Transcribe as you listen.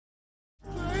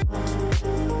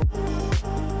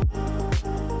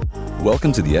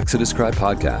Welcome to the Exodus Cry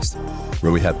podcast,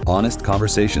 where we have honest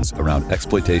conversations around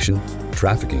exploitation,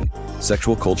 trafficking,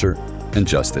 sexual culture, and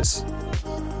justice.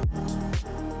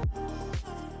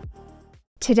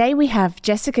 Today we have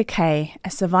Jessica Kay, a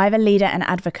survivor leader and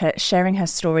advocate, sharing her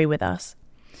story with us.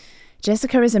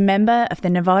 Jessica is a member of the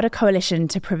Nevada Coalition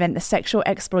to Prevent the Sexual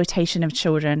Exploitation of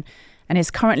Children and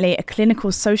is currently a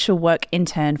clinical social work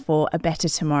intern for A Better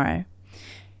Tomorrow.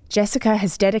 Jessica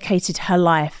has dedicated her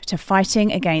life to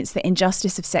fighting against the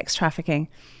injustice of sex trafficking,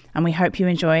 and we hope you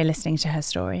enjoy listening to her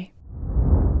story.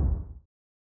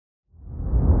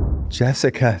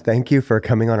 Jessica, thank you for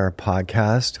coming on our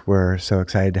podcast. We're so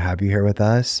excited to have you here with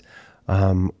us.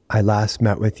 I last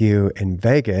met with you in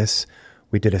Vegas.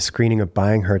 We did a screening of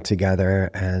Buying Her together,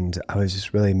 and I was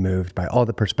just really moved by all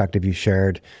the perspective you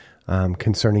shared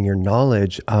concerning your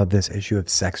knowledge of this issue of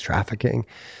sex trafficking.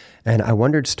 And I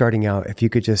wondered, starting out, if you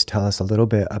could just tell us a little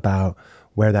bit about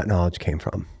where that knowledge came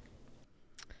from.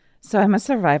 So I'm a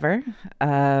survivor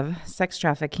of sex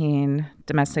trafficking,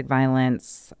 domestic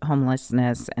violence,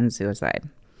 homelessness, and suicide.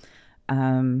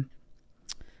 I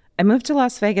moved to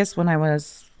Las Vegas when I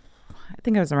was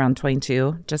around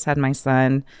 22, just had my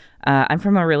son. I'm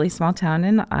from a really small town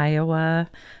in Iowa,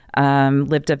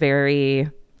 lived a very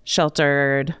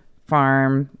sheltered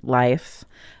farm life.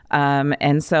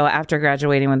 And so after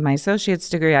graduating with my associate's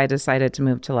degree, I decided to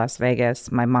move to Las Vegas.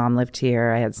 My mom lived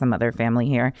here. I had some other family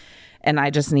here, and I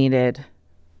just needed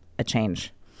a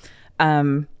change.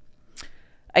 I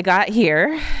got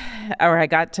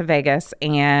to Vegas,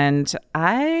 and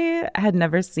I had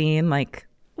never seen like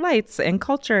lights and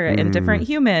culture and different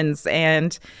humans,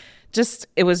 and just,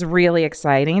 it was really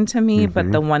exciting to me.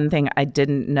 But the one thing I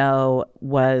didn't know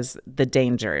was the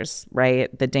dangers, right?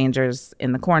 The dangers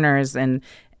in the corners, and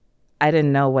I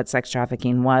didn't know what sex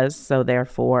trafficking was, so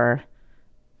therefore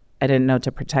I didn't know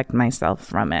to protect myself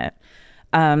from it.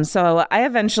 So I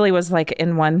eventually was like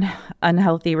in one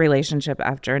unhealthy relationship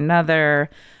after another.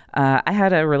 I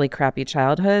had a really crappy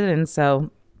childhood, and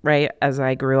so right as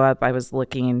I grew up, I was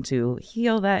looking to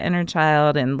heal that inner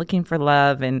child and looking for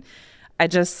love, and I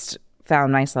just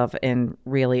found myself in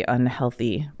really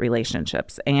unhealthy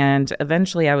relationships. And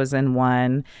eventually I was in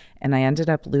one, and I ended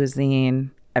up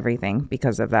losing everything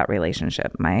because of that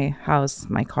relationship. My house,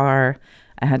 my car.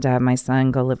 I had to have my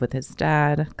son go live with his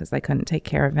dad because I couldn't take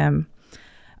care of him.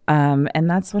 And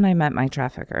that's when I met my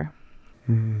trafficker.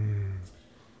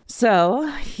 So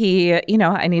he,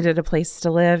 I needed a place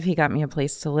to live. He got me a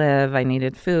place to live. I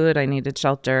needed food. I needed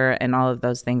shelter, and all of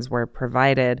those things were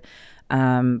provided.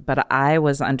 But I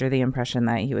was under the impression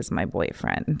that he was my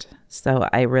boyfriend. So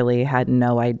I really had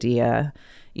no idea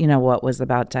what was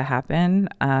about to happen.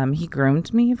 He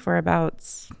groomed me for about,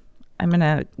 I'm going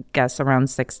to guess, around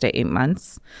 6 to 8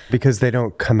 months. Because they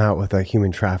don't come out with a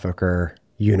human trafficker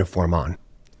uniform on.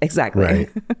 Exactly. Right.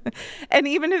 And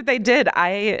even if they did,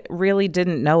 I really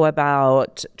didn't know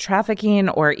about trafficking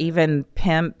or even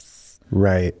pimps,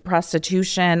 right?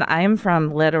 Prostitution. I am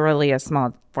from literally a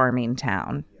small farming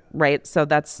town, right? So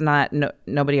that's not,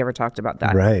 nobody ever talked about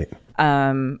that. Right.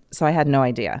 So I had no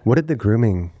idea. What did the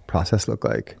grooming process look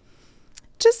like?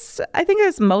 I think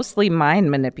it's mostly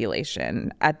mind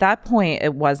manipulation. At that point,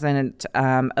 it wasn't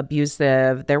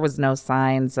abusive. There was no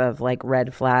signs of like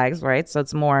red flags, right? So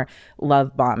it's more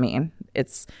love bombing.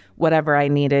 It's whatever I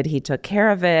needed, he took care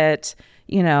of it.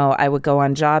 I would go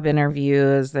on job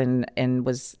interviews and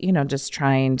was, just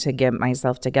trying to get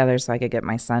myself together so I could get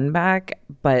my son back.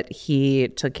 But he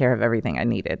took care of everything I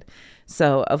needed.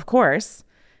 So, of course,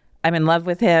 I'm in love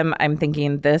with him. I'm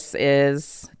thinking this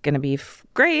is going to be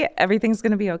great. Everything's going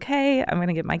to be okay. I'm going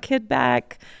to get my kid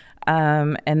back.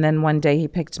 And then one day he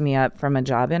picked me up from a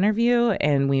job interview,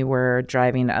 and we were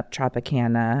driving up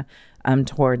Tropicana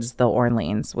towards the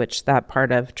Orleans, which that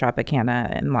part of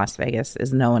Tropicana in Las Vegas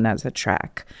is known as a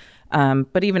track.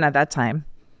 But even at that time,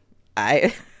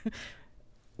 I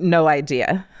no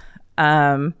idea.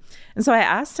 And so I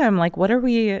asked him, like, what are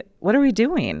we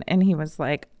doing? And he was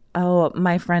like, oh,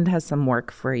 my friend has some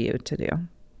work for you to do.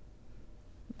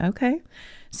 Okay.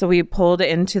 So we pulled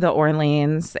into the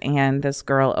Orleans, and this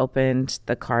girl opened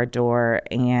the car door,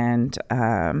 and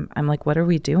I'm like, what are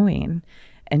we doing?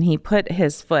 And he put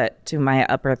his foot to my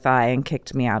upper thigh and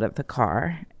kicked me out of the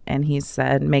car. And he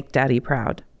said, make daddy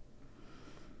proud.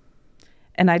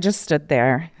 And I just stood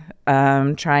there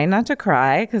trying not to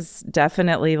cry, because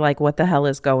definitely like, what the hell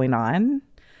is going on?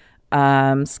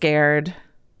 Scared,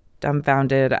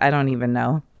 dumbfounded. I don't even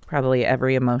know. Probably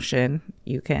every emotion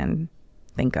you can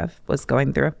think of was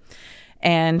going through.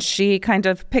 And she kind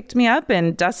of picked me up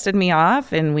and dusted me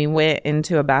off, and we went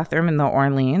into a bathroom in the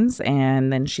Orleans,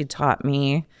 and then she taught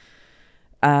me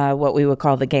what we would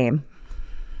call the game.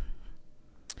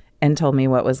 and told me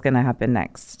what was going to happen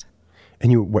next.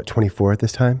 And you, what, 24 at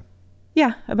this time?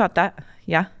 Yeah, about that.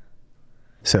 Yeah.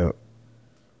 So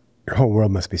your whole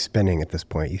world must be spinning at this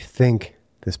point. You think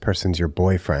this person's your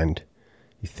boyfriend.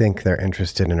 You think they're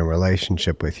interested in a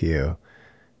relationship with you.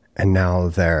 And now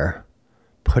they're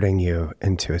putting you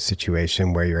into a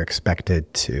situation where you're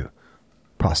expected to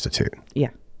prostitute. Yeah.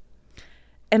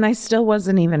 And I still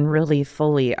wasn't even really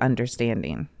fully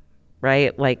understanding,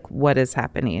 right? Like what is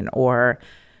happening, or,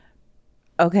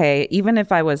 okay, even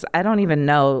if I don't even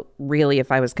know really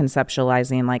if I was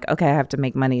conceptualizing like, okay, I have to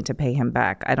make money to pay him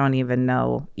back. I don't even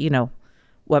know,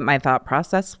 what my thought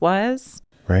process was.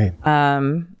 Right.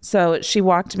 So she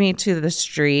walked me to the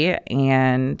street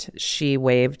and she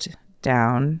waved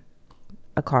down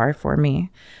a car for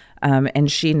me. And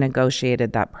she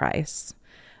negotiated that price.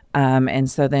 And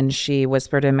so then she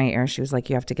whispered in my ear, she was like,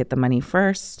 you have to get the money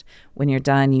first. When you're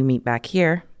done, you meet back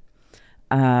here.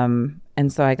 And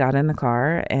so I got in the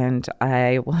car, and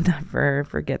I will never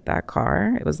forget that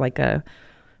car. It was like a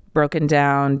broken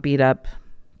down, beat up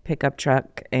pickup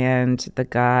truck. And the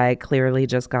guy clearly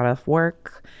just got off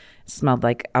work, smelled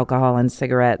like alcohol and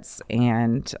cigarettes.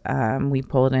 And we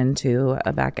pulled into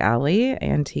a back alley,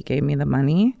 and he gave me the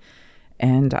money,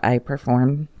 and I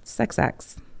performed sex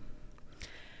acts.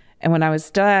 And when I was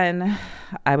done,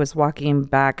 I was walking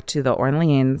back to the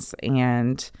Orleans,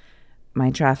 and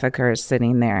my trafficker is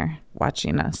sitting there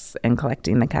watching us and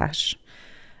collecting the cash.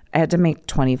 I had to make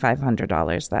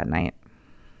 $2,500 that night.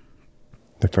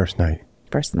 The first night?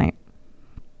 First night.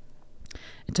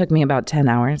 It took me about 10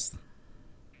 hours.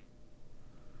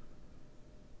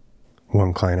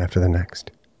 One client after the next?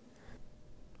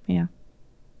 Yeah.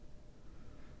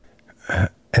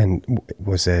 And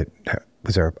was there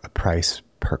a price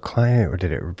per client, or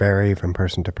did it vary from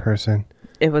person to person?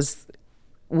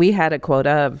 We had a quota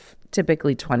of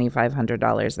typically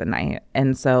 $2,500 a night.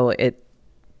 And so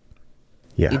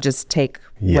you just take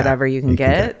whatever you can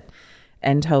get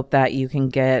and hope that you can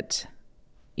get,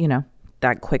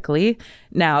 that quickly.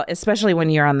 Now, especially when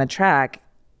you're on the track,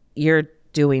 you're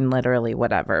doing literally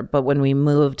whatever. But when we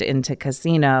moved into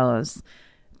casinos,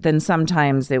 then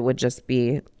sometimes it would just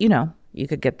be, you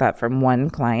could get that from one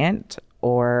client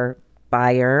or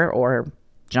buyer or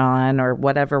John or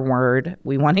whatever word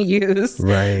we want to use.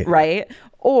 Right. Right.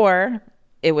 Or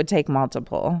it would take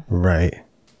multiple. Right.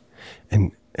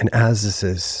 And as this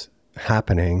is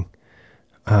happening,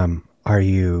 are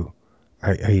you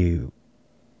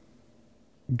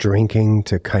drinking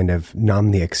to kind of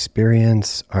numb the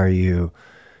experience? Are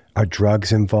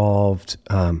drugs involved?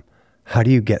 How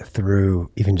do you get through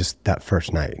even just that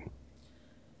first night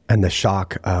and the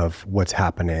shock of what's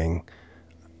happening?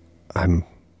 I'm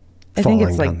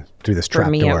falling down through this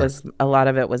trap door. For me, a lot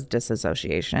of it was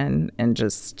disassociation and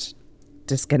just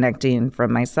disconnecting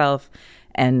from myself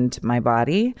and my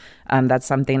body. That's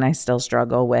something I still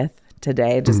struggle with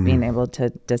today, just being able to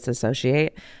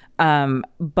disassociate.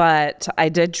 But I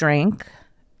did drink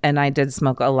and I did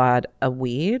smoke a lot of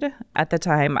weed at the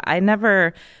time. I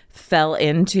never fell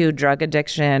into drug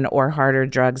addiction or harder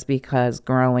drugs because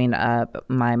growing up,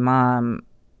 my mom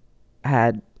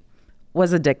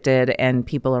was addicted and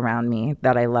people around me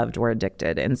that I loved were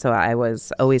addicted. And so I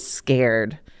was always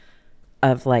scared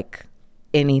of like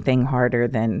anything harder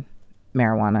than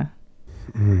marijuana.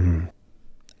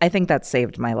 I think that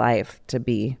saved my life, to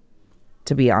be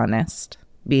honest,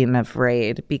 being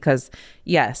afraid, because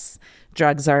yes,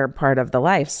 drugs are part of the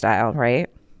lifestyle, right?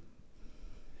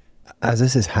 As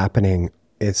this is happening,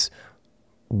 it's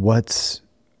what's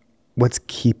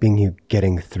keeping you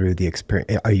getting through the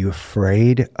experience? Are you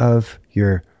afraid of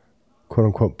your quote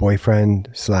unquote boyfriend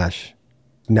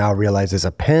 / now realizes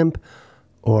a pimp,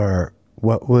 or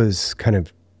what was kind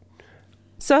of?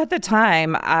 So at the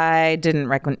time, I didn't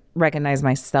recognize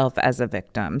myself as a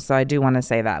victim. So I do want to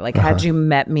say that, like, had you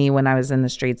met me when I was in the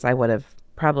streets, I would have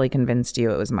probably convinced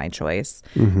you it was my choice.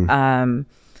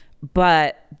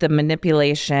 But the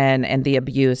manipulation and the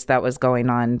abuse that was going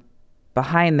on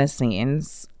behind the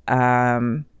scenes,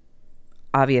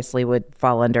 obviously would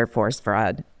fall under force,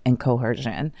 fraud, and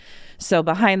coercion. So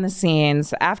behind the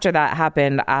scenes, after that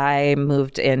happened, I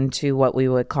moved into what we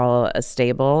would call a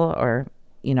stable, or,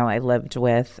 I lived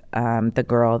with the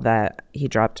girl that he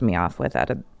dropped me off with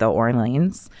at the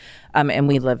Orleans. And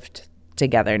we lived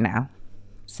together now.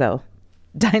 So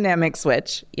dynamic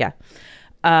switch. Yeah.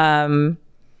 There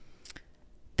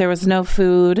was no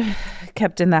food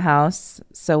kept in the house,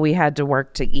 so we had to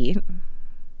work to eat,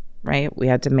 right? We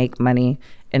had to make money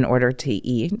in order to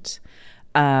eat.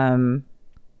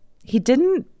 He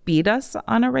didn't beat us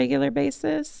on a regular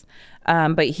basis,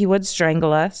 but he would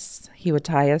strangle us. He would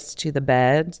tie us to the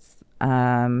beds.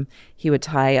 He would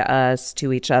tie us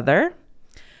to each other.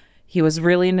 He was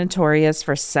really notorious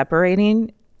for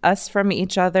separating us from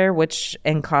each other,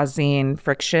 and causing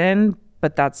friction,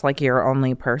 but that's like your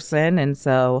only person. And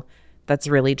so that's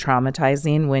really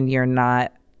traumatizing when you're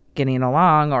not getting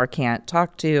along or can't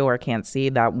talk to or can't see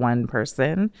that one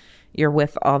person you're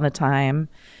with all the time.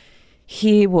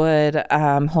 He would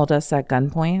hold us at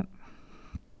gunpoint.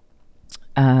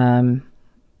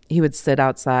 He would sit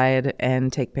outside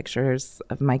and take pictures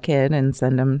of my kid and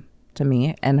send them to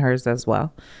me and hers as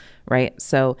well, right?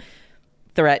 So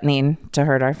threatening to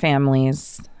hurt our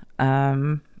families.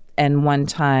 And one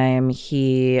time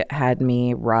he had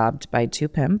me robbed by 2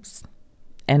 pimps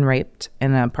and raped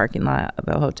in a parking lot of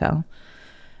a hotel,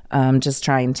 just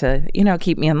trying to,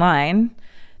 keep me in line.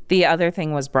 The other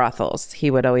thing was brothels.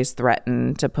 He would always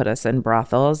threaten to put us in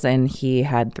brothels, and he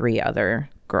had 3 other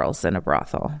girls in a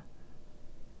brothel.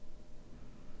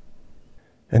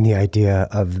 And the idea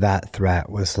of that threat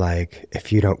was like,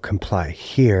 if you don't comply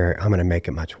here, I'm going to make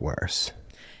it much worse.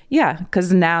 Yeah,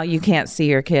 because now you can't see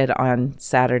your kid on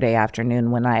Saturday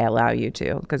afternoon when I allow you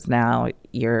to, because now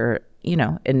you're,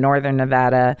 in northern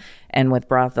Nevada, and with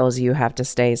brothels, you have to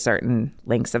stay certain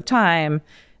lengths of time.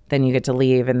 Then you get to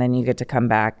leave, and then you get to come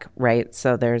back, right?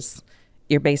 So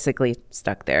you're basically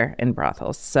stuck there in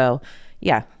brothels. So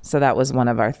yeah, so that was one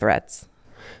of our threats.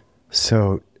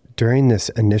 So during this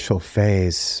initial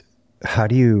phase, how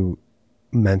do you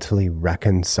mentally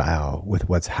reconcile with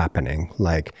what's happening?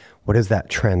 Like, what is that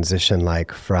transition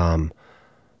like from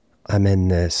I'm in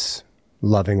this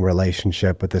loving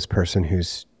relationship with this person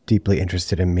who's deeply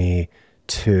interested in me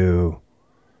to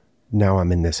now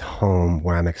I'm in this home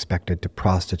where I'm expected to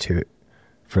prostitute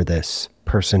for this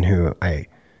person who I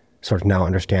sort of now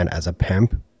understand as a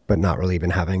pimp, but not really even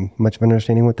having much of an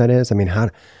understanding what that is? I mean,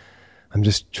 I'm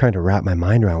just trying to wrap my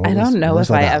mind around I don't know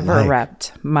if I ever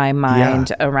wrapped my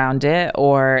mind around it,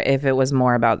 or if it was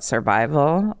more about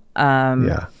survival.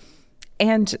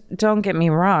 And don't get me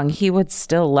wrong, he would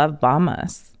still love bomb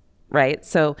us, right?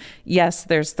 So yes,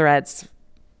 there's threats,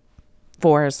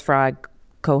 force, fraud,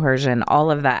 coercion, all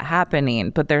of that happening,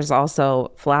 but there's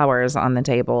also flowers on the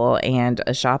table and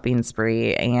a shopping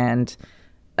spree and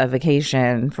a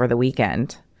vacation for the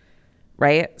weekend,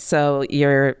 right? So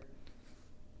you're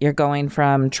going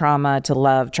from trauma to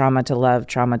love, trauma to love,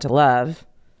 trauma to love,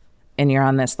 and you're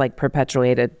on this like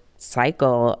perpetuated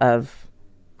cycle of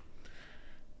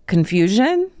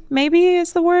confusion, maybe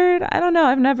is the word. I don't know.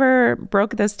 I've never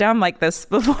broke this down like this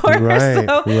before. Right,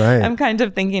 so right. I'm kind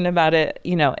of thinking about it,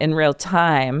 in real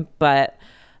time. But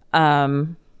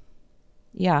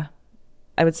yeah,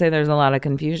 I would say there's a lot of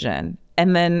confusion.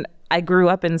 And then I grew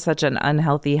up in such an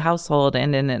unhealthy household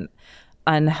and in an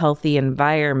unhealthy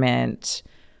environment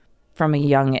from a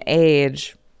young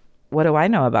age. What do I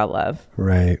know about love?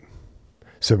 Right.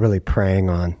 So really preying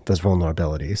on those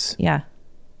vulnerabilities. Yeah.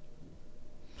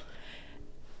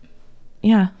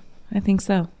 Yeah, I think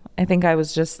so. I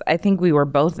think we were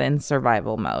both in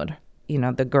survival mode.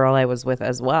 The girl I was with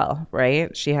as well,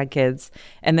 right? She had kids.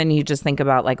 And then you just think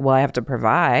about like, well, I have to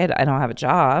provide. I don't have a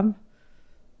job,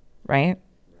 right?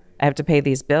 I have to pay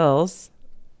these bills.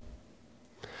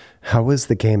 How was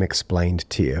the game explained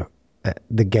to you?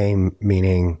 The game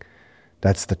meaning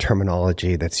that's the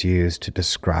terminology that's used to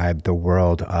describe the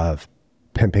world of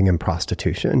pimping and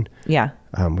prostitution. Yeah.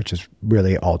 Which is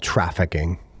really all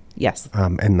trafficking. Yes.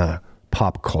 And the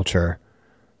pop culture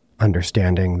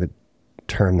understanding, the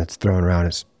term that's thrown around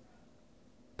is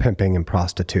pimping and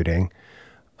prostituting.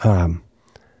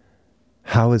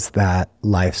 How is that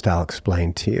lifestyle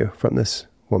explained to you from this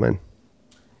woman?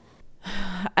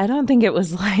 I don't think it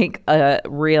was like a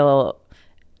real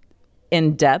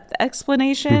in-depth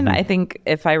explanation. I think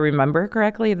if I remember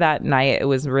correctly, that night it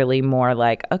was really more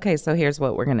like, okay, so here's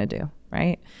what we're going to do,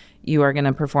 right? You are going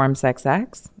to perform sex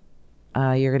acts.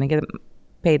 You're going to get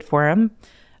paid for them.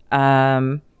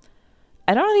 I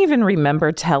don't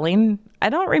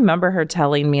remember her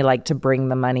telling me like to bring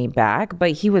the money back,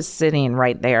 but he was sitting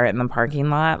right there in the parking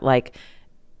lot, like,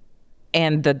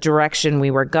 and the direction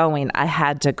we were going, I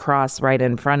had to cross right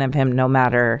in front of him no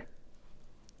matter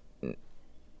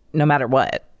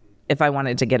what, if I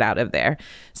wanted to get out of there.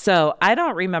 So I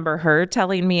don't remember her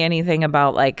telling me anything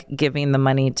about like giving the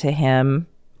money to him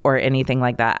or anything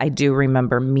like that. I do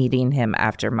remember meeting him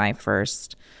after my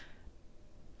first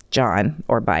John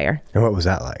or buyer. And what was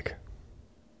that like?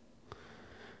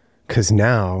 Because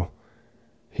now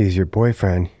he's your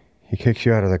boyfriend. He kicks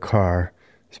you out of the car.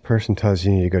 This person tells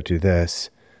you need to go do this.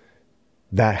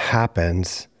 That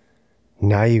happens.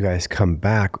 Now you guys come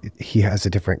back. He has a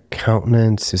different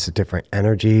countenance. It's a different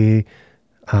energy.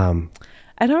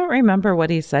 I I don't remember what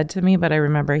he said to me, but I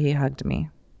remember he hugged me.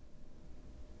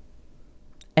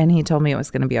 And he told me it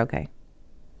was going to be okay.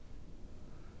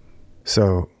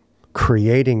 So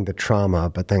creating the trauma,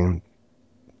 but then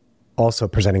also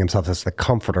presenting himself as the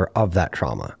comforter of that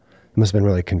trauma. It must have been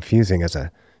really confusing as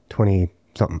a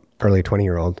 20-something, early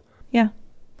 20-year-old. Yeah.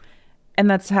 And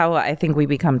that's how I think we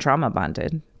become trauma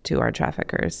bonded to our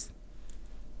traffickers.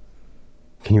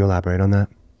 Can you elaborate on that?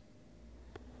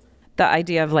 The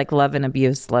idea of like love and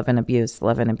abuse, love and abuse,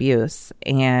 love and abuse.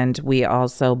 And we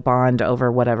also bond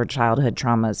over whatever childhood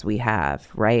traumas we have,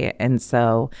 right? And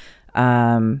so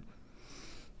I've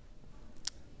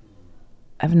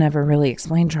never really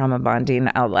explained trauma bonding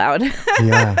out loud.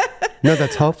 Yeah. No,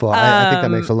 that's helpful. I think that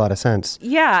makes a lot of sense.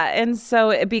 Yeah. And so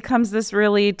it becomes this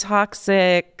really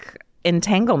toxic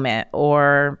entanglement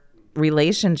or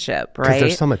relationship, right? Because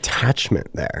there's some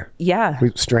attachment there. Yeah.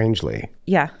 Strangely.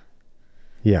 Yeah.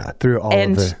 Yeah. Through all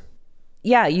of the...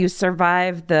 Yeah, you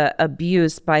survive the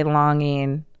abuse by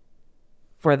longing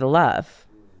for the love.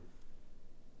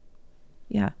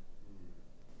 Yeah.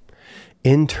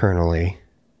 Internally,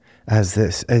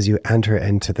 as you enter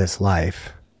into this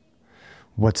life,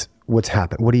 what's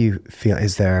happened? What do you feel?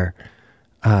 Is there...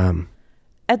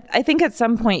 I think at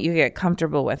some point you get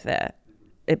comfortable with it.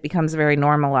 It becomes very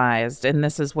normalized. And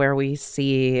this is where we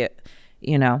see,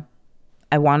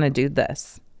 I want to do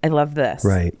this. I love this.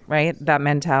 Right. Right? That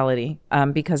mentality.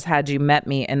 Because had you met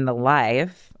me in the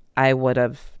life, I would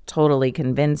have totally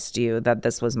convinced you that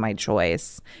this was my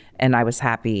choice and I was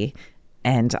happy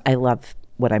and I love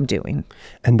what I'm doing.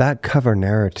 And that cover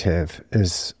narrative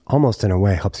is almost in a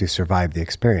way helps you survive the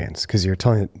experience because you're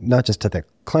telling it not just to the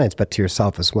clients, but to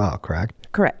yourself as well, correct?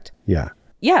 Correct. Yeah.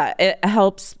 Yeah, it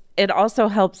helps. It also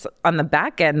helps on the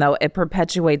back end, though. It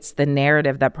perpetuates the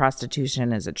narrative that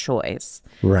prostitution is a choice.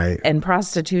 Right. And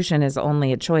prostitution is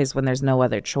only a choice when there's no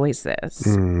other choices.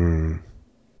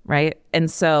 Right?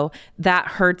 And so that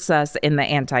hurts us in the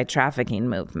anti-trafficking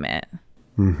movement.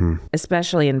 Mm-hmm.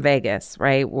 Especially in Vegas,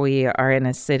 right? We are in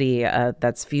a city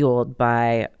that's fueled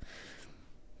by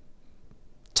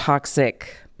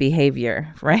toxic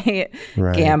behavior, right?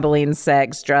 Gambling,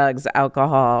 sex, drugs,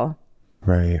 alcohol.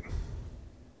 Right.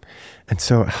 And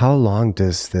so how long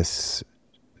does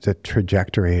the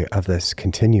trajectory of this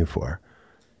continue for?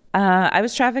 I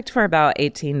was trafficked for about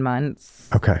 18 months.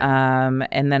 Okay.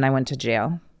 And then I went to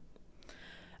jail.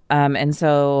 And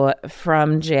so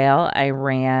from jail, I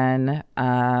ran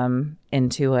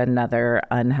into another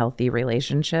unhealthy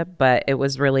relationship, but it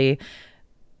was really,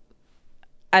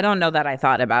 I don't know that I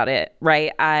thought about it,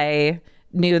 right? I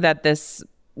knew that this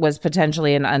was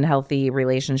potentially an unhealthy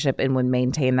relationship and would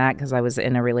maintain that because I was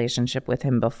in a relationship with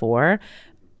him before,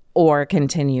 or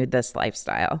continued this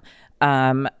lifestyle.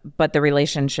 But the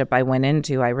relationship I went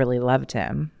into, I really loved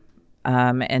him.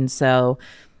 And so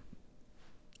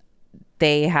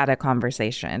they had a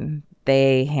conversation.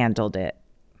 They handled it.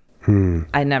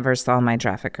 I never saw my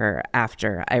trafficker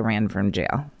after I ran from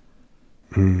jail.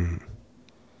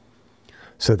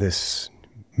 So this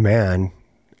man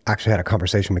actually had a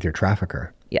conversation with your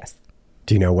trafficker? Yes.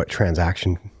 Do you know what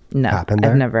transaction happened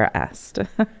there? I've never asked.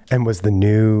 And was the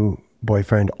new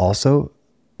boyfriend also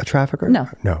a trafficker? No.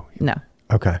 No.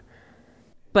 Okay.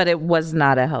 But it was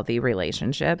not a healthy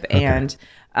relationship. Okay. And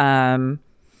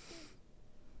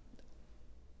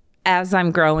as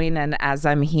I'm growing and as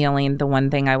I'm healing, the one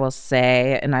thing I will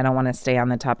say, and I don't want to stay on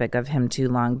the topic of him too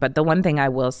long, but the one thing I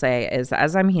will say is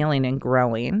as I'm healing and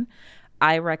growing,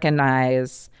 I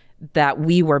recognize that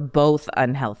we were both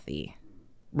unhealthy,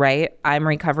 right? I'm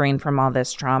recovering from all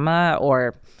this trauma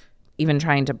or even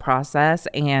trying to process.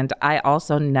 And I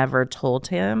also never told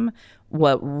him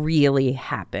what really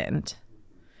happened.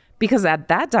 Because at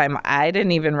that time, I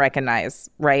didn't even recognize,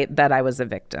 right, that I was a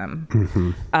victim.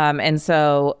 Mm-hmm. And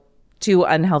so two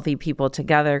unhealthy people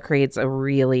together creates a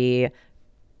really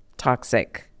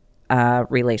toxic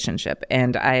relationship.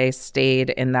 And I stayed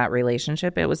in that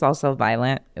relationship. It was also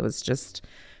violent. It was just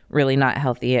really not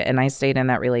healthy. And I stayed in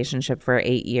that relationship for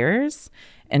 8 years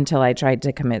until I tried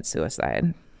to commit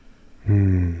suicide.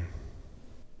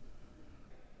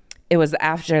 It was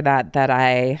after that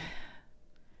I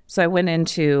went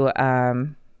into a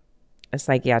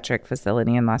psychiatric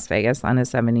facility in Las Vegas on a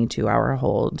 72-hour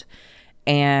hold.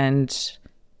 And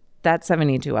that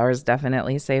 72 hours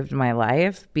definitely saved my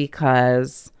life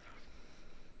because,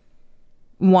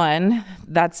 one,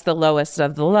 that's the lowest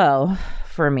of the low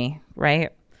for me,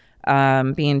 right?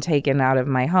 Being taken out of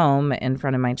my home in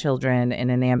front of my children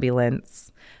in an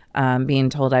ambulance,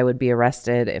 being told I would be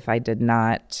arrested if I did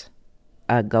not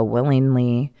go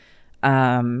willingly.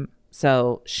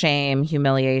 So shame,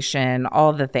 humiliation,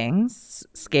 all the things,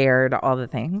 scared, all the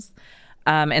things.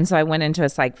 And so I went into a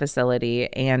psych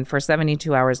facility, and for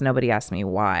 72 hours, nobody asked me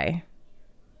why.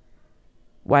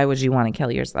 Why would you want to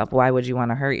kill yourself? Why would you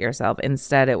want to hurt yourself?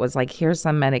 Instead, it was like, here's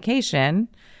some medication,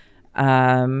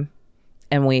 and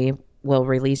we will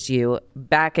release you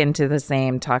back into the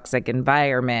same toxic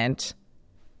environment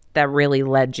that really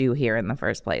led you here in the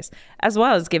first place, as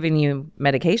well as giving you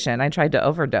medication. I tried to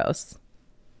overdose.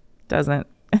 Doesn't.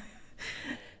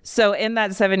 So in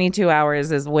that 72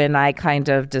 hours is when I kind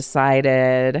of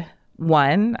decided,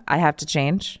 one, I have to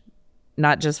change,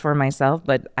 not just for myself,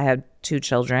 but I had 2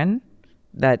 children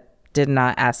that did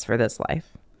not ask for this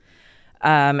life.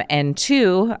 And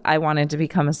 2, I wanted to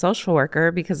become a social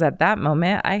worker because at that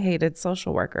moment I hated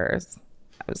social workers.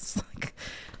 I was like,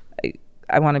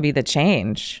 I want to be the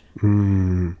change.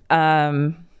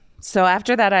 So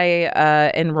after that,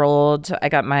 I enrolled. I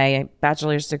got my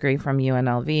bachelor's degree from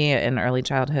UNLV in early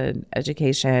childhood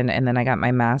education, and then I got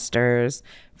my master's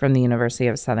from the University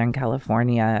of Southern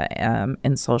California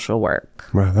in social work.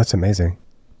 Wow, that's amazing.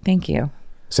 Thank you.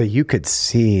 So you could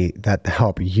see that the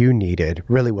help you needed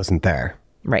really wasn't there.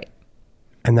 Right.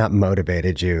 And that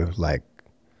motivated you, like,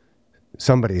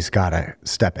 somebody's got to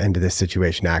step into this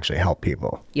situation to actually help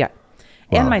people. Yeah.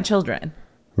 Wow. And my children.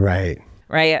 Right.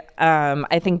 Right.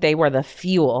 I think they were the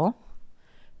fuel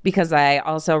because I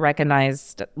also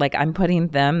recognized, like, I'm putting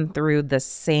them through the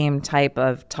same type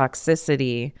of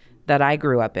toxicity that I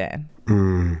grew up in.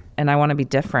 And I want to be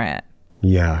different.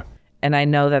 Yeah. And I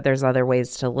know that there's other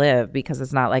ways to live because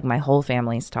it's not like my whole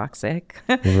family's toxic.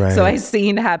 Right. So I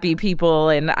seen happy people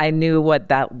and I knew what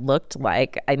that looked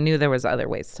like. I knew there was other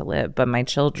ways to live, but my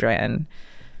children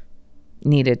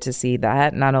needed to see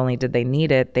that. Not only did they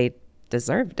need it, they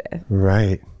deserved it.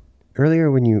 Right. Earlier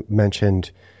when you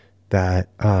mentioned that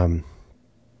the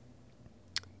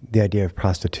idea of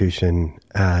prostitution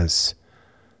as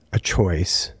a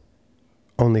choice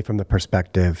only from the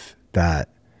perspective that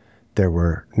there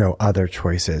were no other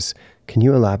choices. Can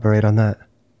you elaborate on that?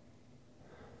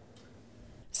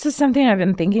 This is something I've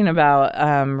been thinking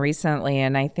about recently,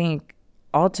 and I think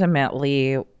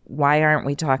ultimately, why aren't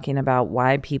we talking about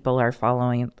why people are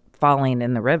falling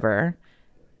in the river?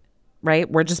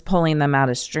 Right? We're just pulling them out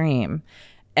of stream.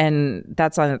 And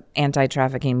that's an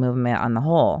anti-trafficking movement on the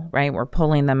whole, right? We're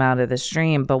pulling them out of the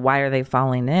stream, but why are they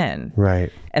falling in?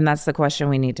 Right. And that's the question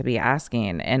we need to be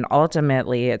asking. And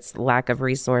ultimately, it's lack of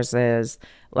resources,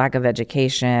 lack of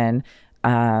education,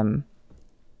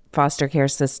 foster care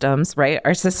systems, right?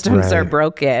 Our systems are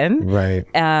broken. Right.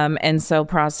 And so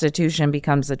prostitution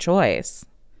becomes a choice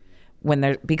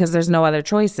because there's no other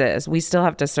choices. We still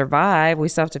have to survive. We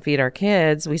still have to feed our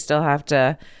kids. We still have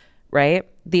to, right?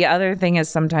 The other thing is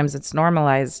sometimes it's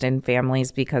normalized in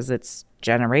families because it's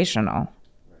generational,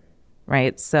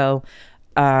 right? So,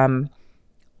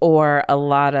 or a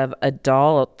lot of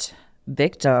adult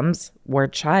victims were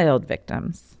child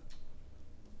victims.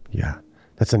 Yeah.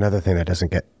 That's another thing that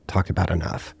doesn't get talked about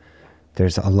enough.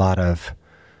 There's a lot of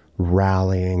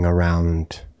rallying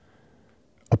around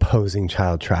opposing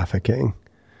child trafficking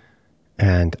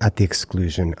and at the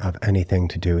exclusion of anything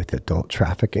to do with adult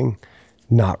trafficking,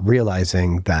 not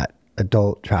realizing that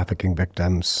adult trafficking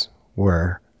victims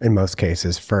were, in most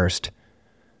cases, first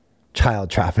child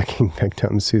trafficking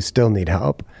victims who still need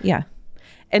help. Yeah.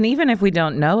 And even if we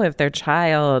don't know if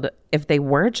they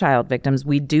were child victims,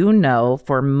 we do know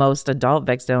for most adult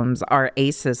victims, our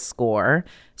ACEs score,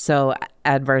 so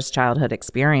adverse childhood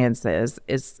experiences,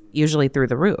 is usually through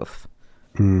the roof.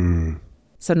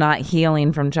 So not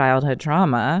healing from childhood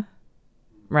trauma,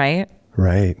 right?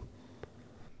 Right.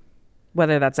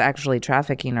 Whether that's actually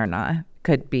trafficking or not.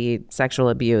 Could be sexual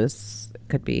abuse,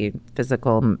 could be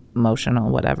physical, emotional,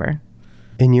 whatever.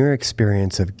 In your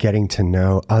experience of getting to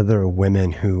know other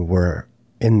women who were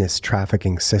in this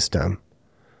trafficking system,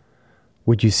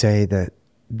 would you say that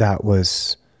that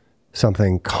was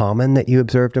something common that you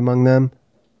observed among them?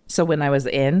 So when I was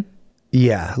in?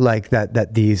 Yeah, like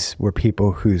that these were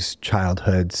people whose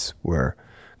childhoods were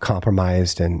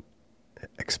compromised and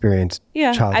experienced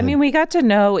childhood. I mean, we got to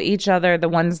know each other, the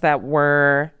ones that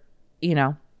were,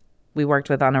 we worked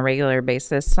with on a regular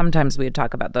basis. Sometimes we would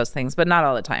talk about those things, but not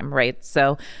all the time, right?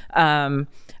 So,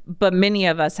 but many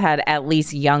of us had at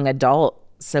least young adult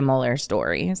similar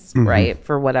stories, right?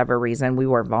 For whatever reason, we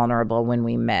were vulnerable when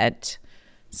we met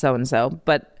so-and-so.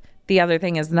 But the other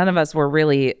thing is none of us were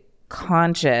really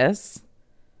conscious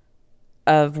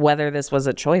of whether this was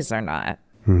a choice or not.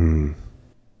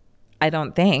 I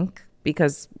don't think,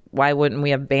 because why wouldn't we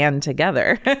have band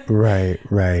together? Right.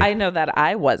 I know that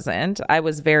I wasn't. I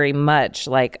was very much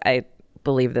like, I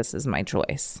believe this is my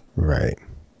choice. Right.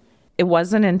 It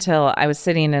wasn't until I was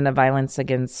sitting in a violence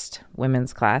against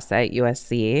women's class at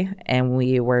USC, and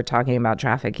we were talking about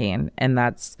trafficking. And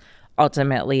that's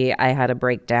ultimately, I had a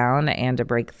breakdown and a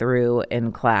breakthrough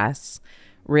in class,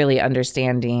 really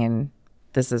understanding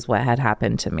this is what had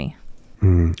happened to me.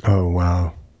 Oh,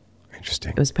 wow.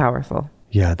 Interesting. It was powerful.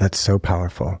 Yeah, that's so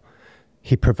powerful.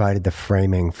 He provided the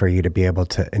framing for you to be able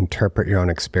to interpret your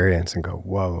own experience and go,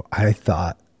 whoa, I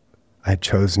thought I had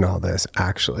chosen all this.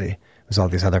 Actually, it was all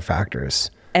these other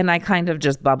factors. And I kind of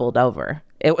just bubbled over.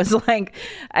 It was like,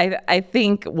 I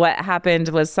think what happened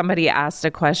was somebody asked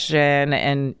a question,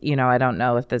 and, I don't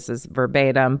know if this is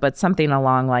verbatim, but something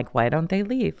along like, why don't they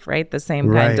leave? Right? The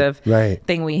same kind of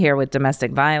thing we hear with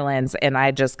domestic violence. And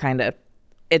I just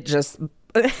it just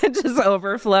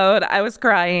overflowed. I was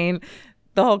crying.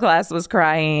 The whole class was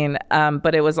crying,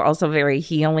 but it was also very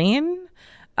healing.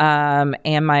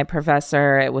 And my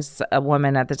professor, it was a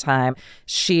woman at the time,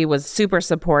 she was super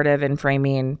supportive in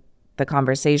framing the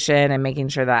conversation and making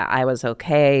sure that I was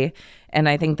okay. And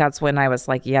I think that's when I was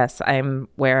like, yes, I'm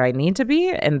where I need to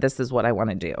be, and this is what I want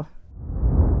to do.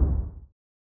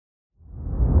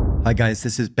 Hi guys,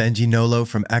 this is Benji Nolot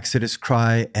from Exodus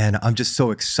Cry, and I'm just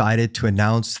so excited to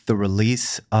announce the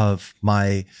release of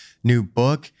my new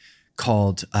book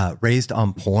called Raised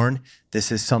on Porn.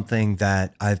 This is something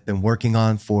that I've been working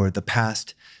on for the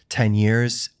past 10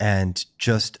 years and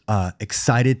just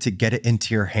excited to get it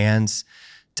into your hands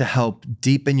to help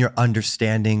deepen your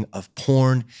understanding of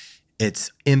porn,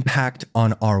 its impact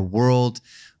on our world,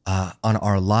 on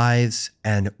our lives,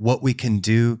 and what we can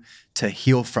do to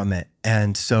heal from it.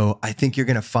 And so I think you're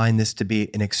going to find this to be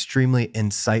an extremely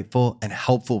insightful and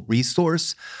helpful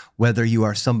resource, whether you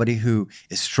are somebody who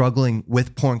is struggling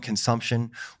with porn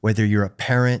consumption, whether you're a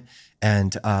parent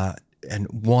and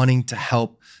wanting to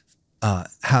help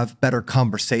have better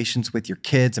conversations with your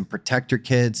kids and protect your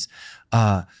kids,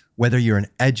 whether you're an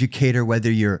educator,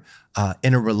 whether you're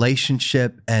in a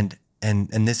relationship and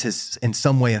this has in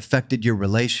some way affected your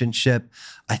relationship.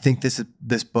 I think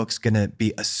this book's going to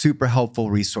be a super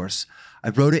helpful resource. I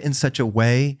wrote it in such a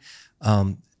way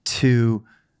to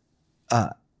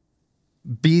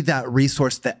be that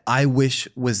resource that I wish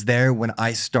was there when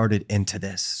I started into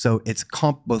this. So it's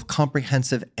both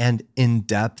comprehensive and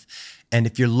in-depth. And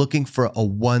if you're looking for a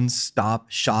one-stop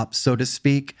shop, so to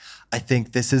speak, I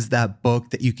think this is that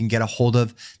book that you can get a hold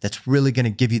of that's really going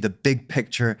to give you the big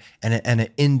picture and an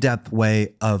in-depth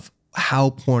way of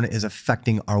how porn is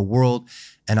affecting our world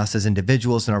and us as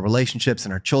individuals and our relationships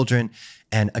and our children.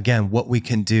 And again, what we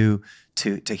can do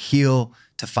to heal,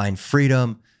 to find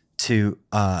freedom, to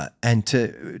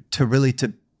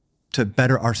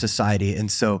better our society.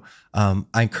 And so I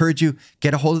encourage you,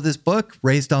 get a hold of this book,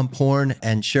 Raised on Porn,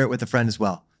 and share it with a friend as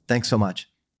well. Thanks so much.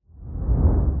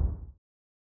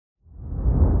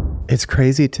 It's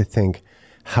crazy to think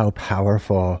how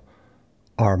powerful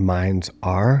our minds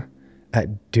are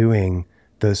at doing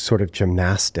those sort of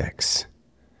gymnastics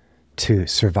to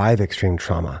survive extreme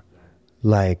trauma.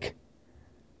 Like,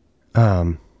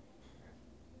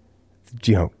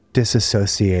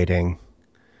 disassociating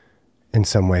in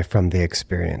some way from the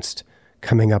experienced,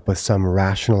 coming up with some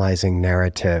rationalizing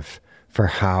narrative for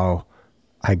how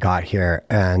I got here.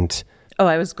 And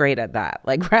I was great at that,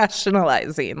 like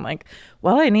rationalizing, like,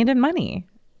 well, I needed money,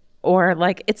 or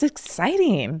like, it's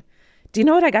exciting. Do you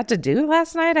know what I got to do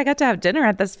last night? I got to have dinner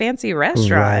at this fancy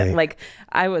restaurant. Right. Like,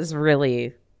 I was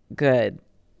really good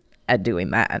at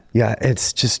doing that. Yeah,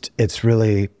 it's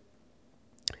really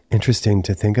interesting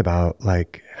to think about,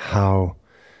 like, how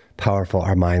powerful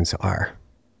our minds are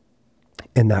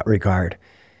in that regard.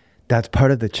 That's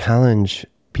part of the challenge.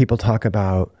 People talk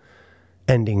about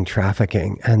ending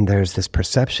trafficking, and there's this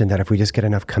perception that if we just get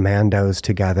enough commandos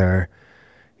together,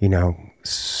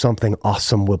 something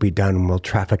awesome will be done,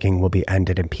 trafficking will be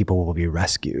ended, and people will be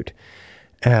rescued.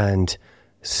 And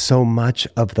so much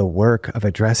of the work of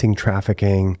addressing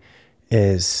trafficking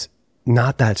is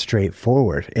not that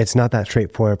straightforward. It's not that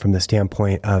straightforward from the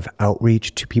standpoint of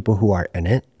outreach to people who are in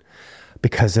it,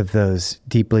 because of those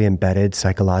deeply embedded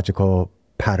psychological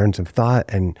patterns of thought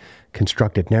and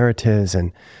constructed narratives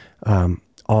and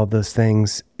all those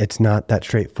things. It's not that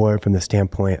straightforward from the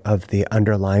standpoint of the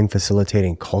underlying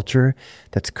facilitating culture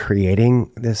that's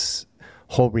creating this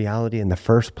whole reality in the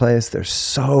first place. There's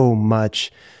so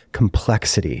much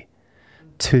complexity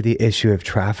to the issue of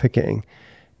trafficking.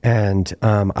 And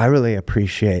I really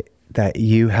appreciate that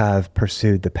you have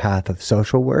pursued the path of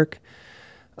social work,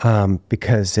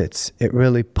 because it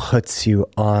really puts you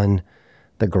on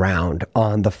the ground,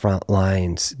 on the front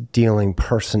lines, dealing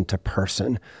person to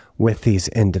person with these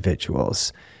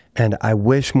individuals. And I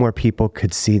wish more people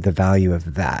could see the value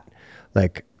of that.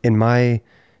 Like in my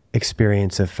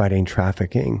experience of fighting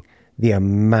trafficking, the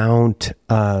amount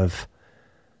of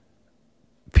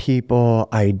people,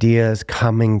 ideas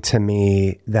coming to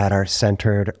me that are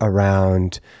centered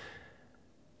around,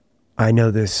 I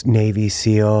know this Navy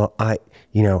SEAL,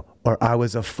 or I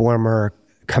was a former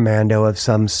commando of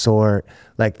some sort,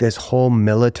 like this whole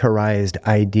militarized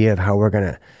idea of how we're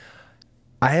going to,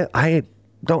 I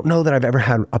don't know that I've ever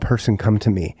had a person come to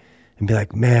me and be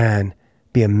like, man,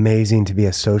 be amazing to be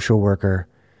a social worker,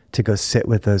 to go sit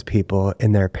with those people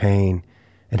in their pain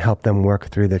and help them work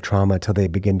through the trauma till they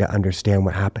begin to understand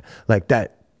what happened. Like,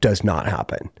 that does not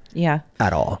happen. Yeah.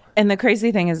 At all. And the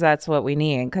crazy thing is that's what we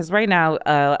need. Because right now,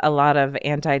 a lot of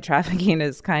anti-trafficking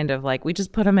is kind of like, we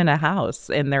just put them in a house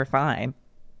and they're fine.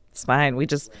 It's fine. We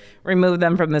just remove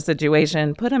them from the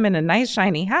situation, put them in a nice,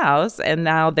 shiny house, and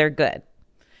now they're good.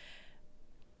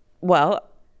 Well,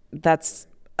 that's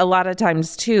a lot of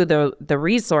times, too, the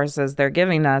resources they're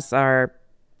giving us are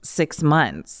 6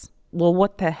 months. Well,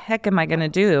 what the heck am I going to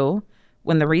do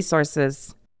when the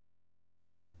resources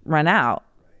run out?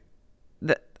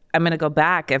 I'm going to go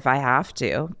back if I have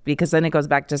to, because then it goes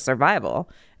back to survival.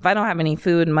 If I don't have any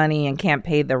food, money, and can't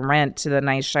pay the rent to the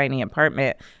nice, shiny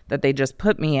apartment that they just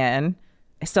put me in,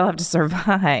 I still have to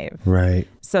survive. Right.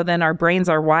 So then our brains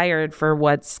are wired for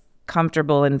what's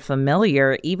comfortable and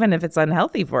familiar, even if it's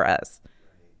unhealthy for us.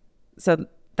 So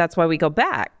that's why we go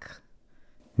back.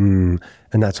 And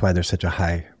that's why there's such a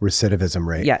high recidivism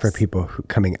rate Yes. for people who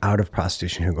coming out of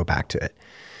prostitution who go back to it.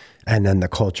 And then the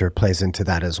culture plays into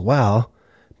that as well,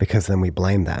 because then we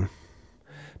blame them.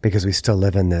 Because we still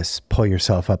live in this pull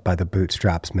yourself up by the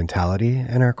bootstraps mentality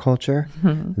in our culture.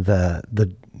 Mm-hmm.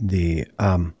 The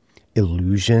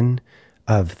illusion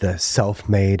of the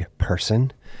self-made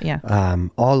person. Yeah.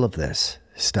 All of this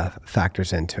stuff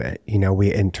factors into it.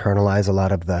 We internalize a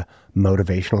lot of the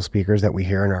motivational speakers that we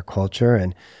hear in our culture,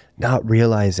 and not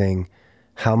realizing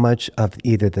how much of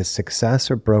either the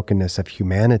success or brokenness of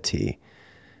humanity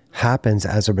happens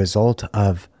as a result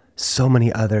of so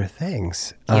many other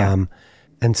things. Yeah.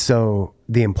 And so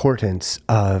the importance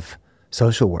of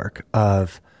social work,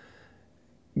 of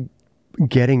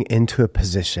getting into a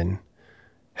position,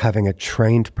 having a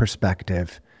trained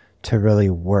perspective to really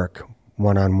work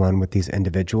one-on-one with these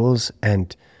individuals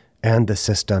and the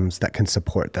systems that can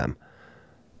support them.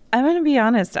 I'm going to be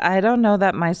honest. I don't know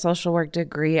that my social work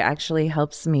degree actually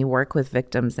helps me work with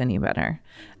victims any better.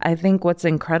 I think what's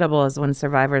incredible is when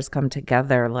survivors come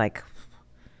together, like,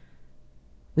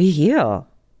 we heal.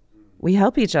 We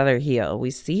help each other heal.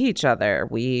 We see each other.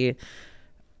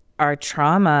 Our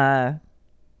trauma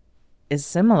is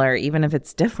similar, even if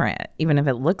it's different, even if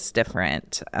it looks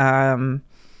different.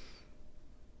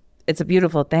 It's a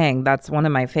beautiful thing. That's one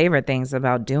of my favorite things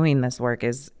about doing this work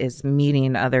is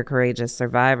meeting other courageous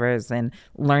survivors and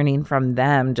learning from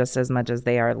them just as much as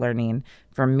they are learning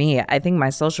from me. I think my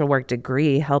social work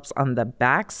degree helps on the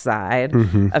backside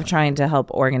of trying to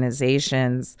help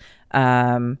organizations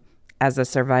as a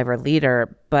survivor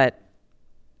leader, but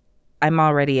I'm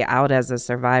already out as a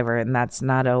survivor, and that's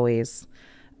not always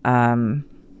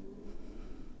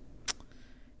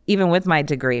even with my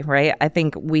degree, right? I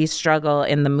think we struggle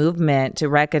in the movement to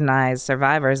recognize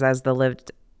survivors as the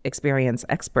lived experience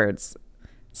experts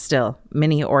still,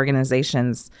 many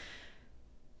organizations.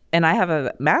 And I have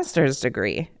a master's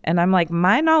degree, and I'm like,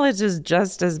 my knowledge is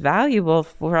just as valuable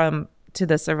to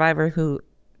the survivor who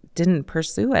didn't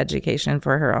pursue education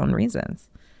for her own reasons.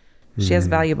 She has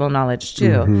valuable knowledge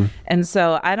too. And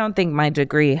so I don't think my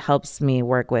degree helps me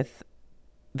work with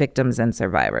victims and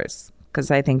survivors, because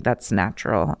I think that's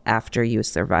natural after you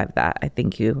survive that. I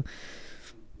think you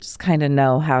just kind of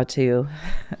know how to.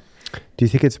 Do you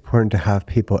think it's important to have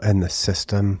people in the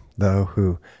system, though,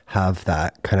 who have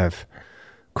that kind of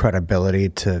credibility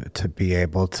to be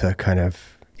able to kind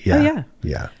of, Yeah.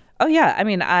 Oh, yeah. I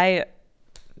mean,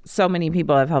 so many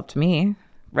people have helped me,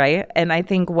 right? And I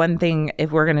think one thing,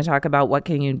 if we're going to talk about what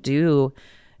can you do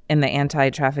in the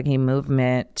anti-trafficking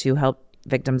movement to help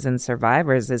victims and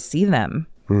survivors, is see them.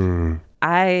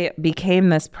 I became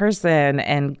this person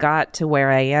and got to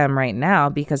where I am right now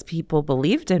because people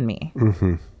believed in me.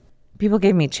 People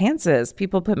gave me chances.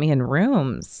 People put me in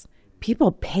rooms.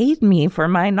 People paid me for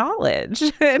my knowledge.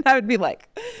 And I would be like,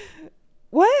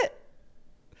 what?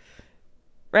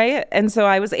 Right? And so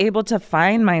I was able to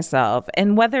find myself.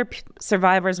 And whether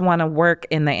survivors want to work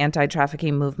in the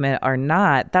anti-trafficking movement or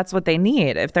not, that's what they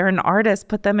need. If they're an artist,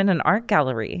 put them in an art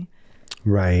gallery.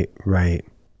 Right.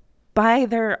 Buy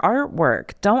their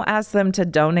artwork. Don't ask them to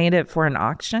donate it for an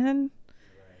auction.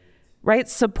 Right?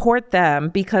 Support them,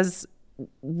 because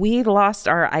we lost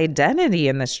our identity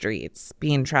in the streets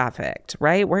being trafficked,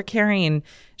 right? We're carrying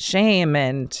shame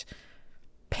and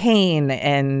pain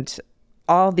and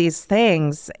all these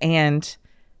things. And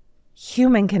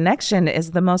human connection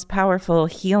is the most powerful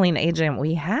healing agent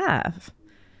we have.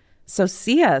 So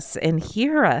see us and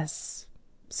hear us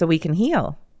so we can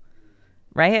heal,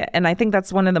 right? And I think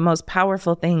that's one of the most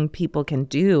powerful things people can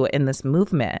do in this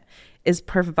movement is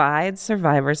provide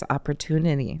survivors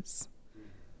opportunities.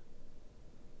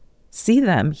 See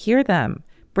them, hear them,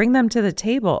 bring them to the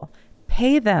table,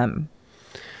 pay them.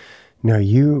 No,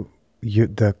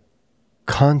 the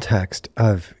context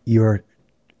of your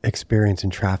experience in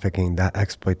trafficking, that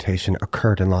exploitation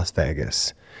occurred in Las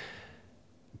Vegas.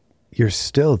 You're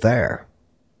still there.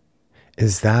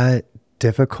 Is that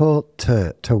difficult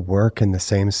to work in the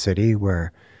same city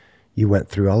where you went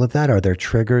through all of that? Are there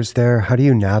triggers there? How do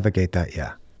you navigate that?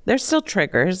 Yeah. There's still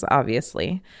triggers,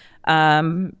 obviously.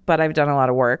 But I've done a lot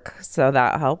of work, so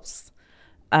that helps.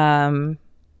 I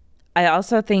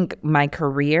also think my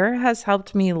career has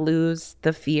helped me lose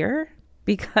the fear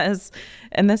because,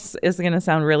 and this is going to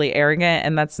sound really arrogant,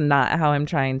 and that's not how I'm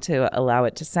trying to allow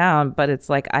it to sound, but it's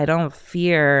like I don't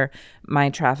fear my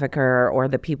trafficker or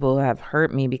the people who have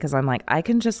hurt me because I'm like, I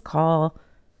can just call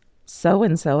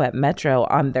so-and-so at Metro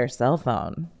on their cell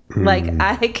phone. Like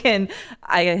I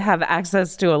have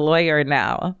access to a lawyer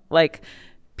now. Like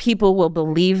people will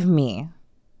believe me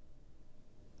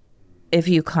if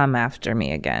you come after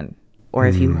me again or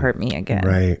if you hurt me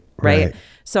again. Right.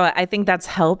 So I think that's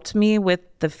helped me with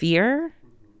the fear,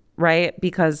 right?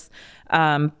 Because,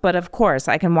 but of course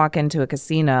I can walk into a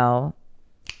casino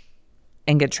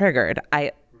and get triggered.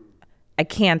 I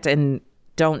can't and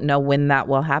don't know when that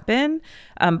will happen.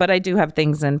 But I do have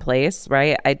things in place,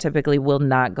 right? I typically will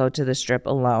not go to the Strip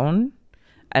alone.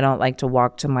 I don't like to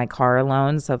walk to my car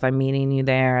alone. So if I'm meeting you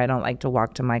there, I don't like to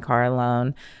walk to my car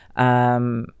alone. I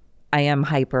am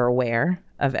hyper aware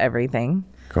of everything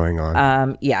going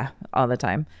on. Yeah, all the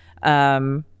time.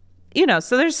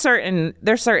 So there's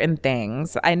certain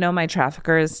things. I know my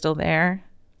trafficker is still there.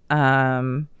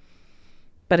 But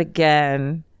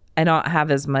again, I don't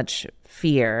have as much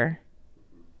fear.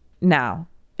 Now,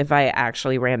 if I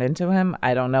actually ran into him,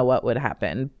 I don't know what would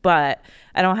happen. But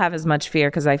I don't have as much fear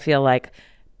because I feel like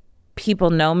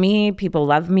people know me, people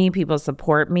love me, people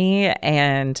support me,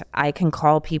 and I can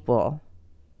call people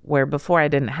where before I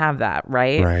didn't have that,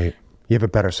 right? Right. You have a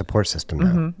better support system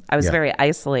now. I was very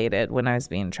isolated when I was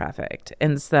being trafficked.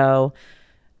 And so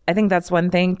I think that's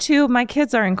one thing. Two, my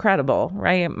kids are incredible,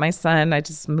 right? My son, I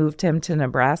just moved him to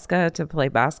Nebraska to play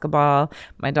basketball.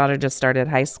 My daughter just started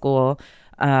high school.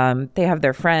 They have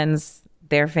their friends,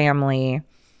 their family.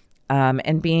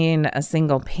 And being a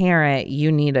single parent,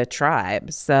 you need a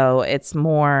tribe. So it's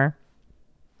more,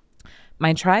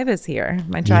 my tribe is here.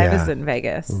 My tribe is in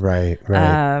Vegas. Right.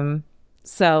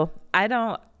 So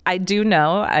I do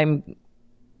know I'm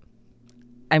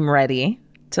ready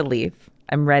to leave.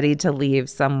 I'm ready to leave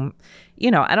some,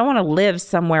 I don't want to live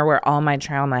somewhere where all my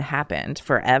trauma happened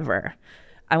forever.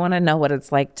 I want to know what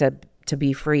it's like to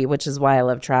be free, which is why I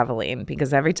love traveling,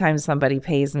 because every time somebody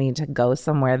pays me to go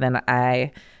somewhere, then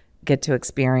I get to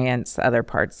experience other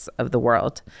parts of the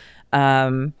world.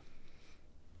 But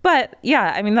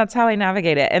yeah, I mean, that's how I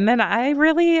navigate it. And then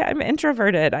I'm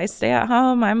introverted. I stay at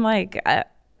home. I'm like, I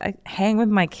hang with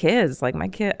my kids. Like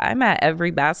I'm at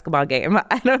every basketball game.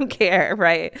 I don't care,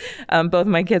 right? Both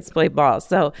my kids play ball.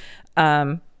 So,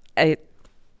 yeah.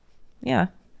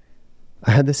 I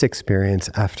had this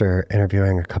experience after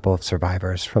interviewing a couple of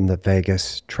survivors from the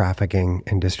Vegas trafficking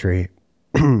industry,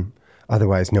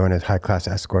 otherwise known as high-class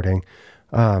escorting,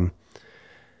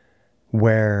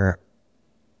 where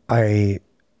I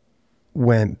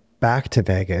went back to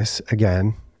Vegas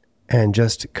again and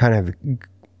just kind of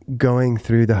going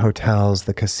through the hotels,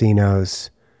 the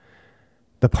casinos,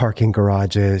 the parking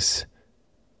garages,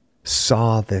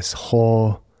 saw this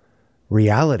whole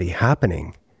reality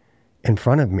happening in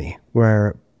front of me,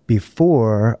 where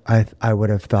before I would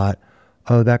have thought,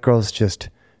 oh, that girl's just,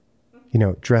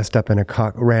 dressed up in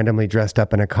randomly dressed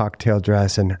up in a cocktail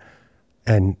dress and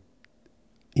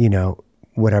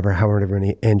however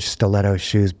many inch stiletto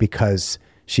shoes because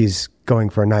she's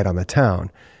going for a night on the town.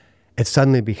 It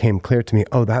suddenly became clear to me,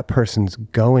 oh, that person's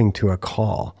going to a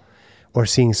call or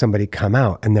seeing somebody come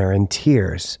out and they're in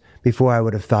tears. Before I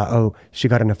would have thought, oh, she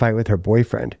got in a fight with her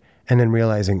boyfriend. And then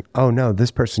realizing, oh no,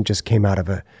 this person just came out of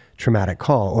a traumatic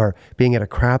call. Or being at a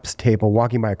craps table,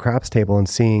 walking by a craps table and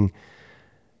seeing,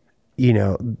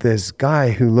 this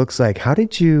guy who looks like, how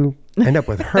did you end up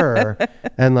with her?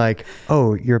 And like,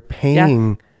 oh, you're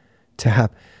paying to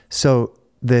have. So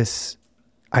this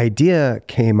idea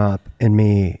came up in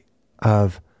me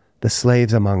of the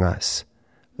slaves among us.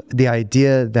 The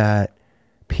idea that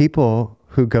people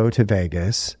who go to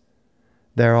Vegas,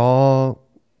 They're all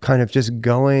kind of just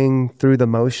going through the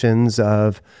motions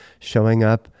of showing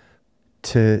up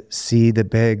to see the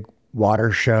big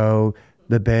water show,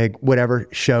 the big whatever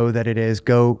show that it is,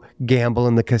 go gamble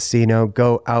in the casino,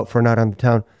 go out for a night on the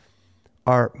town,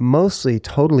 are mostly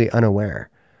totally unaware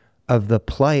of the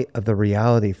plight of the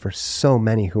reality for so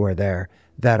many who are there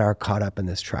that are caught up in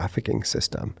this trafficking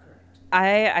system.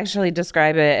 I actually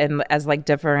describe it as like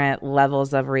different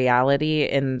levels of reality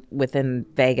within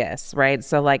Vegas, right?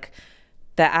 So like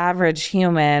the average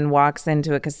human walks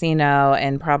into a casino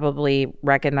and probably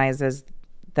recognizes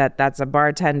that that's a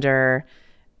bartender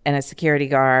and a security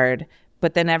guard,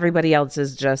 but then everybody else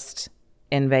is just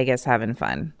in Vegas having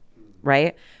fun,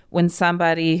 right? When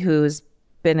somebody who's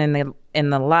been in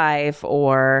the life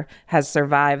or has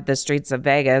survived the streets of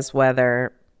Vegas,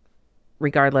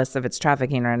 regardless if it's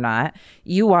trafficking or not,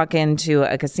 you walk into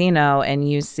a casino and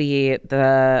you see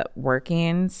the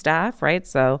working staff, right?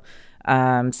 So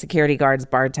security guards,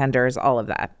 bartenders, all of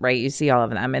that, right? You see all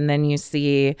of them. And then you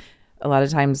see, a lot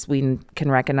of times we can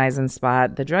recognize and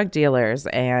spot the drug dealers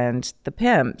and the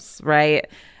pimps, right?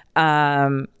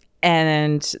 And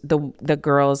the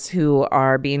girls who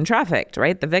are being trafficked,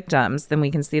 right? The victims, then we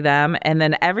can see them. And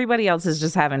then everybody else is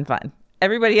just having fun.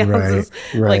 Everybody else is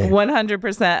like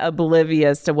 100%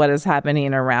 oblivious to what is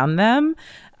happening around them.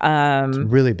 It's a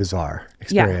really bizarre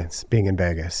experience being in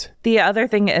Vegas. The other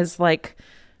thing is like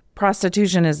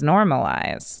prostitution is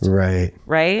normalized.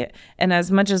 Right? And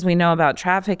as much as we know about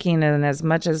trafficking and as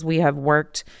much as we have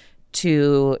worked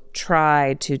to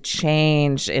try to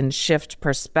change and shift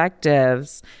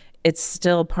perspectives, it's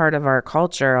still part of our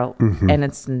culture and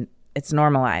it's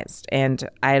normalized. And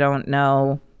I don't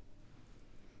know,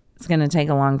 it's going to take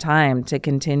a long time to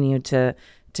continue to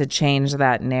change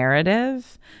that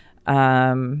narrative.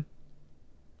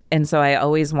 And so I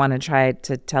always want to try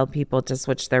to tell people to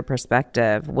switch their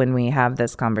perspective when we have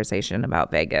this conversation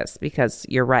about Vegas, because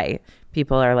you're right.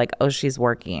 People are like, oh, she's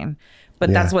working.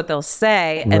 But that's what they'll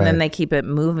say. And then they keep it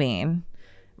moving.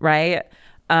 Right.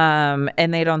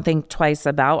 And they don't think twice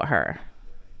about her.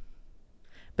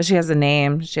 But she has a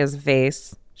name. She has a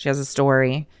face. She has a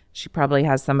story. She probably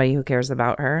has somebody who cares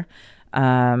about her.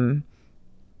 And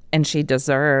she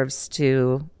deserves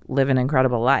to live an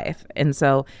incredible life. And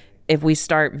so if we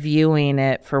start viewing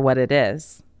it for what it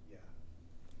is,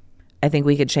 I think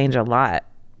we could change a lot.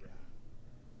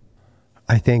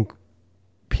 I think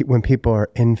when people are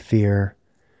in fear,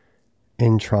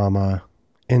 in trauma,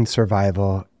 in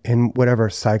survival, in whatever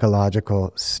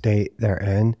psychological state they're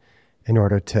in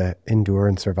order to endure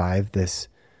and survive this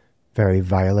very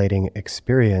violating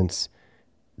experience,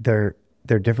 they're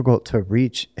difficult to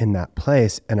reach in that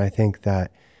place. And I think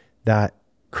that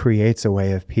creates a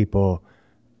way of people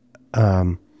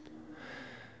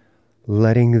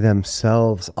letting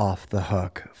themselves off the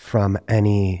hook from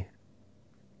any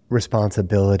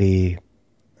responsibility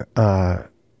to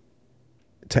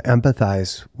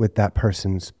empathize with that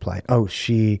person's plight. Oh,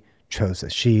 she chose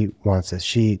this. She wants this.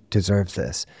 She deserves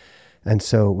this. And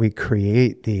so we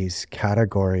create these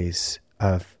categories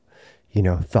of,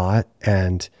 thought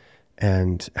and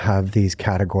have these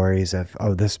categories of,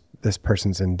 oh, this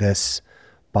person's in this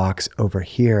box over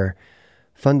here.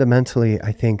 Fundamentally,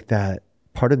 I think that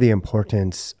part of the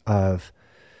importance of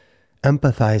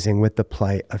empathizing with the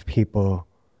plight of people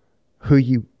who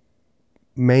you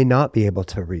may not be able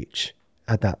to reach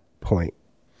at that point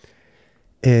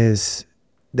is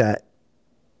that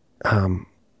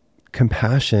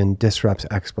compassion disrupts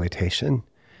exploitation.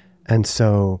 And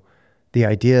so the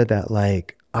idea that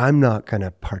like, I'm not going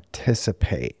to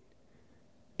participate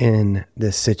in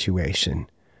this situation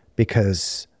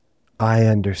because I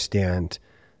understand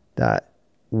that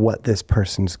what this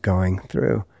person's going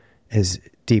through is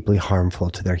deeply harmful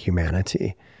to their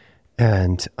humanity.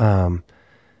 And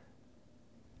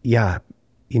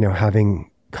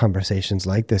having conversations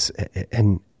like this,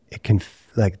 and it can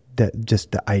like that,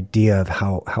 just the idea of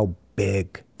how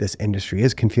big this industry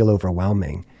is can feel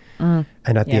overwhelming. And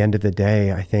at the end of the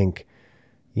day, I think,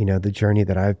 the journey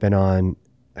that I've been on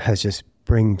has just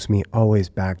brings me always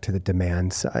back to the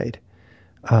demand side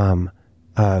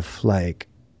of like,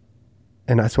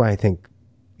 and that's why I think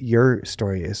your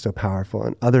story is so powerful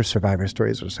and other survivor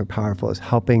stories are so powerful, is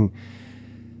helping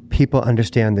people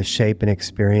understand the shape and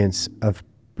experience of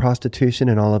prostitution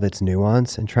and all of its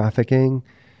nuance and trafficking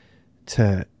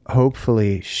to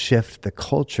hopefully shift the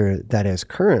culture that is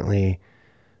currently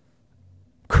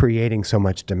creating so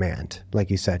much demand. Like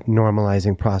you said,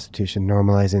 normalizing prostitution,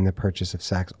 normalizing the purchase of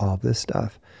sex, all of this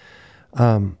stuff.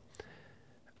 On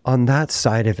that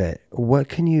side of it, what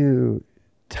can you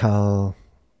tell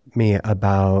me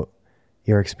about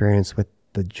your experience with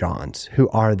the Johns? Who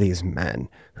are these men?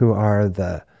 Who are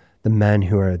the men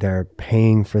who are there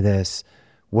paying for this?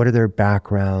 What are their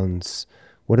backgrounds?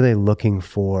 What are they looking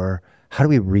for? How do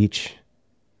we reach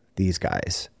these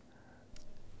guys?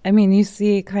 I mean, you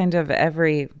see kind of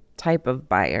every type of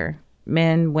buyer,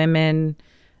 men, women,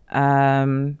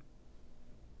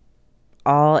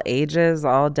 all ages,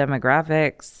 all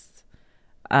demographics.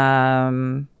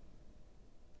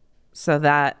 So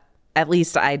that at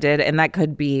least I did. And that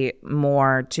could be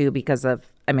more too because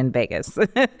I'm in Vegas,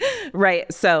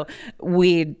 right? So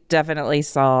we definitely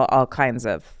saw all kinds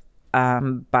of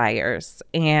buyers.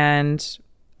 And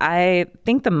I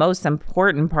think the most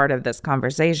important part of this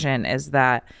conversation is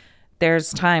that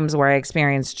there's times where I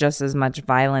experienced just as much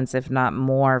violence, if not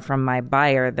more, from my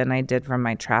buyer than I did from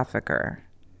my trafficker.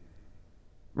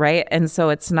 Right? And so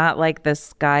it's not like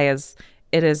it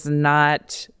is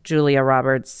not Julia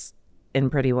Roberts in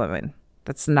Pretty Woman.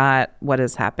 That's not what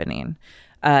is happening.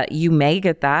 You may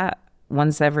get that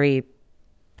once every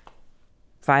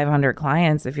 500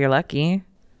 clients if you're lucky.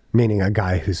 Meaning a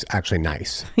guy who's actually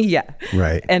nice. Yeah.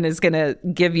 Right. And is going to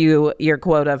give you your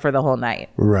quota for the whole night.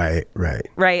 Right.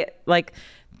 Right. Like,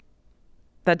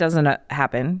 that doesn't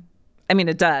happen. I mean,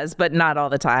 it does, but not all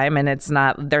the time. And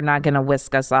they're not going to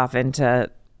whisk us off into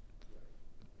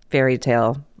fairy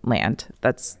tale land.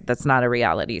 That's not a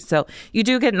reality. So you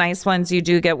do get nice ones. You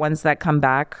do get ones that come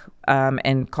back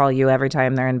and call you every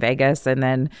time they're in Vegas. And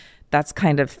then that's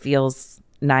kind of feels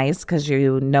nice because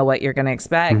you know what you're going to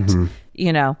expect. Mm-hmm.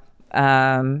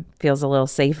 Feels a little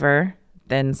safer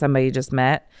than somebody you just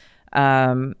met.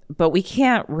 But we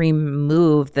can't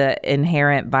remove the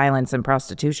inherent violence in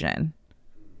prostitution.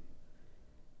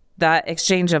 That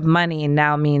exchange of money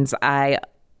now means I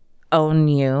own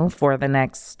you for the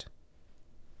next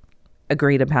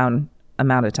agreed upon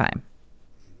amount of time.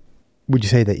 Would you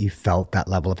say that you felt that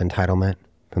level of entitlement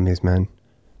from these men?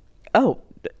 Oh,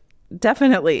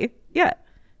 definitely. Yeah.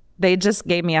 They just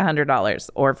gave me $100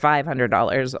 or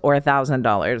 $500 or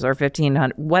 $1,000 or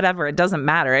 $1,500, whatever. It doesn't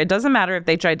matter. It doesn't matter if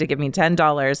they tried to give me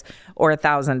 $10 or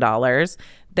 $1,000.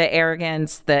 The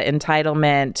arrogance, the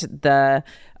entitlement, the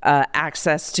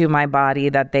access to my body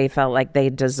that they felt like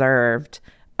they deserved,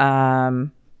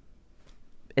 it's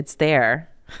there.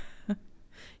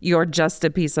 You're just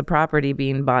a piece of property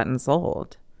being bought and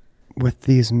sold. With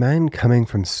these men coming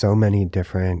from so many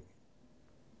different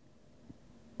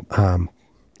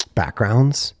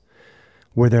backgrounds,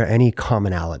 were there any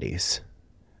commonalities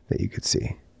that you could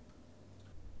see?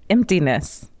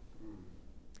 Emptiness.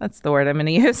 That's the word I'm going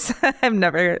to use. I've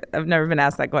never been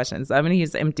asked that question, so I'm going to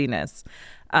use emptiness.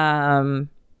 Human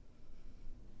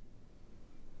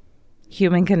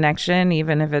connection,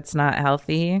 even if it's not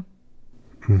healthy.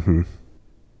 Mm-hmm.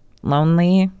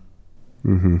 Lonely.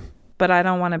 Mm-hmm. But I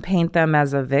don't want to paint them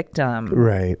as a victim.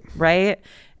 Right?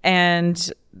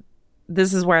 And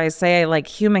this is where I say, like,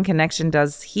 human connection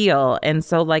does heal. And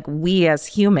so, like, we as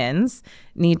humans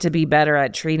need to be better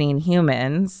at treating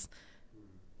humans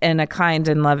in a kind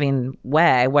and loving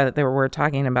way, whether we're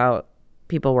talking about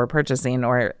people we're purchasing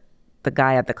or the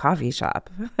guy at the coffee shop.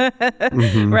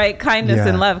 Mm-hmm. Right? Kindness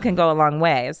and love can go a long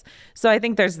ways. So I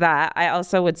think there's that. I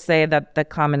also would say that the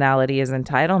commonality is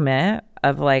entitlement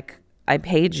of, like, I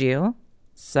paid you,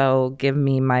 so give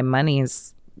me my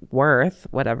money's worth,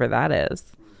 whatever that is.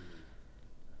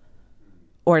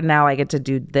 Or now I get to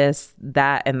do this,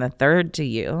 that, and the third to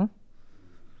you.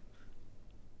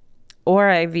 Or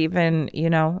I've even,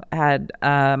 had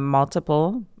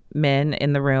multiple men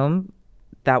in the room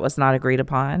that was not agreed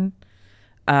upon.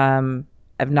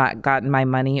 I've not gotten my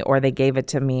money, or they gave it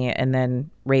to me and then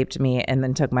raped me and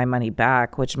then took my money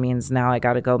back, which means now I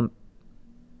got to go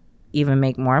even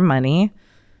make more money.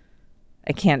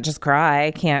 I can't just cry.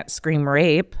 I can't scream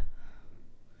rape.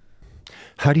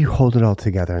 How do you hold it all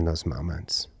together in those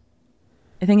moments?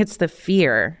 I think it's the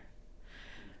fear.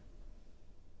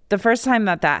 The first time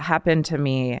that happened to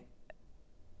me,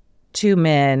 2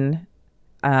 men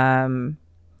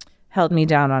held me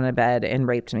down on a bed and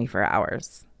raped me for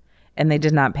hours, and they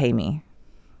did not pay me.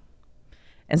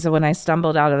 And so when I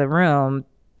stumbled out of the room,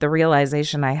 the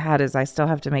realization I had is I still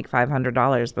have to make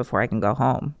 $500 before I can go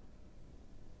home.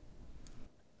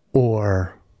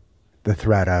 Or the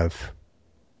threat of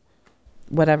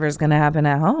whatever's going to happen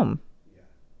at home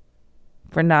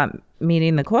for not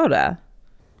meeting the quota.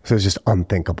 So it's just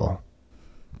unthinkable.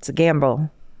 It's a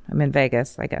gamble. I'm in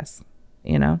Vegas, I guess,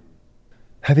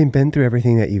 Having been through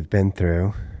everything that you've been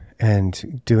through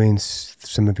and doing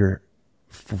some of your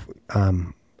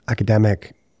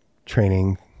academic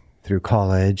training through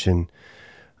college, and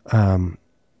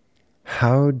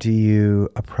how do you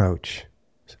approach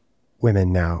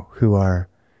women now who are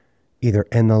either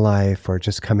in the life or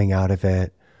just coming out of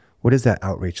it, what does that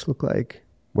outreach look like?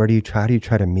 How do you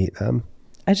try to meet them?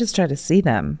 I just try to see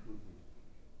them.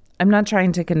 I'm not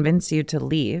trying to convince you to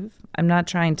leave. I'm not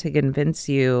trying to convince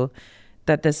you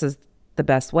that this is the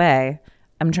best way.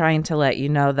 I'm trying to let you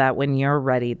know that when you're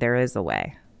ready, there is a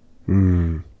way.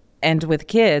 Mm. And with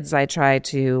kids, I try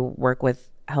to work with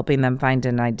helping them find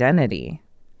an identity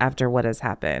after what has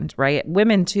happened, right?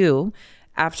 Women too,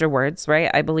 afterwards, right?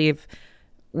 I believe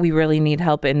we really need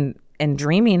help in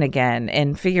dreaming again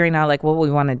and figuring out like what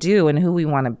we want to do and who we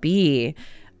want to be.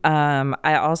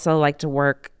 I also like to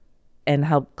work and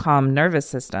help calm nervous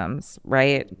systems,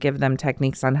 right? Give them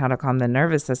techniques on how to calm the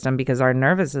nervous system, because our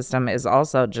nervous system is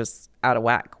also just out of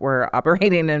whack. We're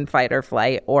operating in fight or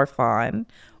flight or fawn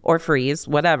or freeze,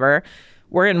 whatever.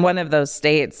 We're in one of those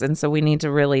states. And so we need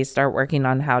to really start working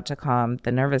on how to calm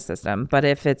the nervous system. But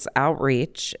if it's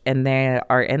outreach and they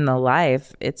are in the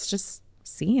life, it's just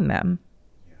seeing them,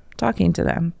 talking to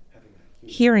them,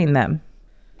 hearing them,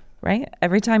 right?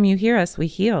 Every time you hear us, we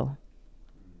heal.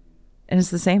 And it's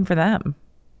the same for them,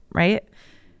 right?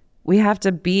 We have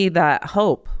to be that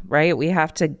hope, right? We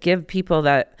have to give people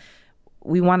that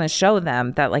we want to show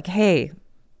them that like, hey,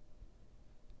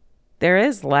 there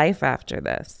is life after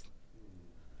this.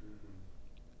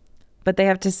 But they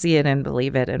have to see it and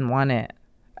believe it and want it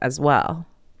as well.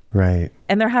 Right.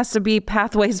 And there has to be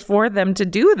pathways for them to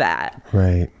do that.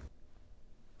 Right.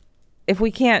 If we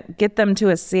can't get them to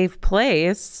a safe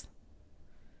place,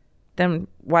 then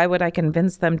why would I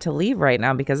convince them to leave right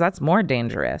now? Because that's more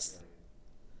dangerous,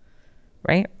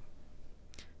 right?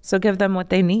 So give them what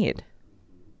they need.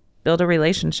 Build a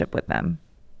relationship with them.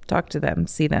 Talk to them,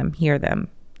 see them, hear them,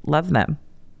 love them,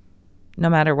 no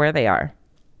matter where they are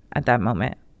at that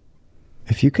moment.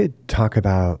 If you could talk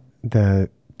about the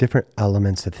different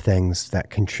elements of things that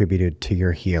contributed to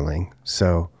your healing.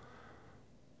 So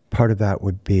part of that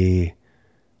would be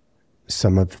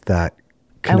some of that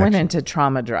connection. I went into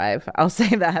trauma drive. I'll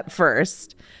say that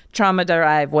first. Trauma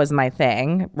drive was my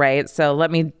thing, right? So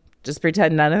let me just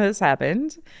pretend none of this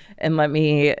happened and let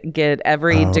me get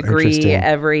every degree,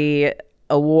 every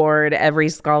award, every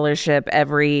scholarship,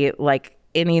 every like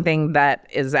anything that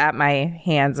is at my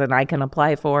hands and I can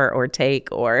apply for or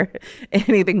take or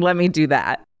anything. Let me do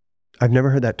that. I've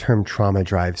never heard that term trauma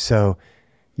drive. So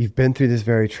you've been through this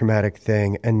very traumatic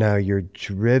thing and now you're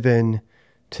driven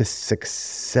to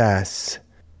success.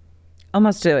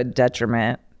 Almost to a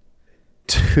detriment.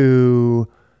 To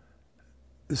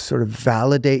sort of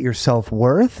validate your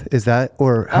self-worth? Is that,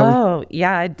 or how? Oh,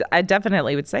 yeah, I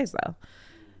definitely would say so.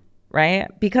 Right?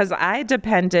 Because I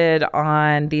depended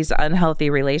on these unhealthy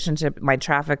relationships, my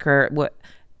trafficker,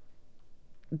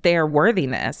 their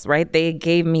worthiness, right? They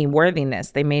gave me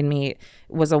worthiness. They made me, it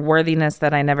was a worthiness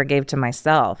that I never gave to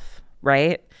myself,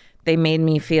 right? They made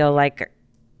me feel like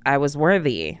I was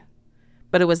worthy.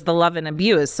 But it was the love and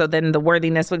abuse. So then the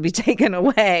worthiness would be taken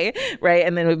away, right?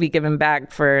 And then it would be given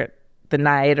back for the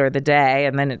night or the day,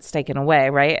 and then it's taken away,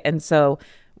 right? And so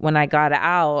when I got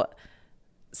out,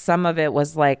 some of it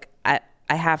was like,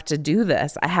 I have to do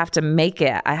this. I have to make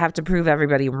it. I have to prove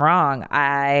everybody wrong.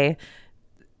 I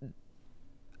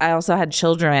also had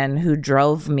children who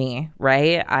drove me,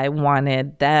 right? I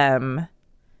wanted them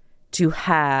to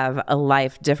have a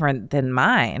life different than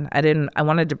mine. I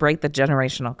wanted to break the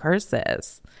generational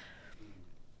curses,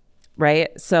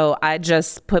 right? So I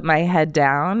just put my head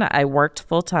down. I worked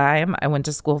full time. I went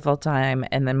to school full time.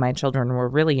 And then my children were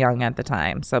really young at the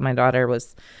time. So my daughter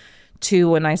was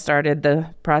 2 when I started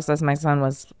the process. My son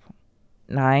was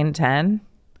 9, 10.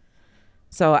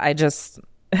 So I just,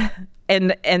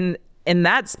 and in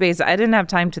that space, I didn't have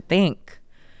time to think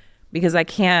because I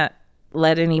can't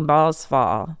let any balls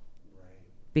fall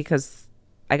because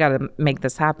I got to make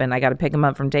this happen. I got to pick him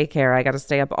up from daycare. I got to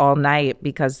stay up all night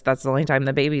because that's the only time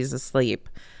the baby's asleep.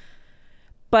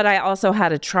 But I also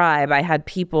had a tribe. I had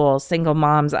people, single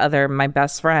moms, my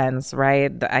best friends,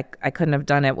 right? I couldn't have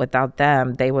done it without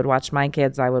them. They would watch my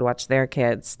kids. I would watch their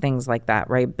kids, things like that,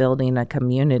 right? Building a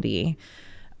community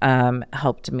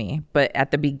helped me. But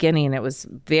at the beginning, it was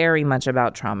very much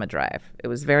about trauma drive. It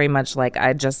was very much like,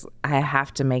 I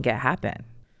have to make it happen.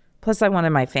 Plus, I wanted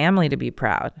my family to be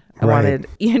proud. I wanted,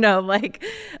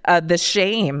 the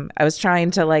shame. I was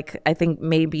trying to I think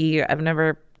maybe I've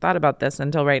never thought about this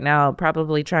until right now,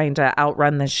 probably trying to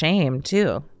outrun the shame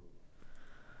too.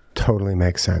 Totally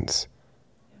makes sense.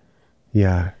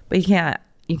 Yeah. But you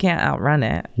can't outrun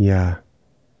it. Yeah.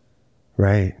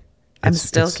 Right. I'm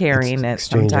still carrying it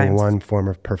exchanging sometimes. One form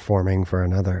of performing for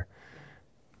another.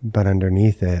 But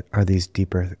underneath it are these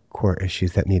deeper core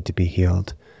issues that need to be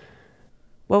healed.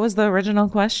 What was the original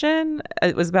question?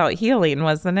 It was about healing,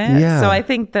 wasn't it? Yeah. So I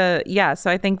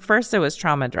think first it was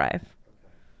trauma drive.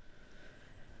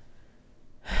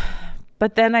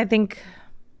 But then I think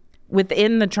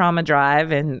within the trauma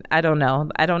drive, and I don't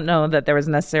know that there was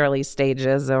necessarily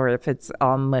stages or if it's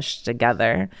all mushed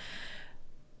together.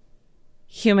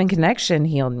 Human connection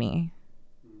healed me.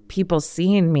 People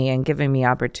seeing me and giving me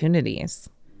opportunities.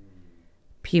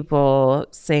 People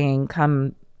saying,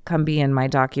 come be in my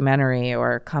documentary,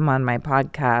 or come on my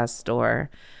podcast, or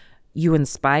you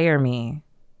inspire me,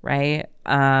 right?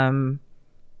 I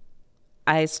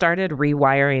started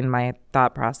rewiring my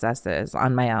thought processes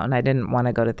on my own. I didn't want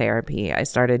to go to therapy. I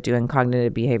started doing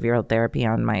cognitive behavioral therapy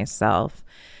on myself.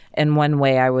 And one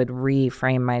way I would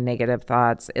reframe my negative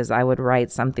thoughts is I would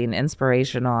write something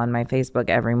inspirational on my Facebook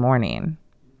every morning.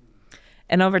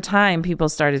 And over time, people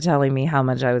started telling me how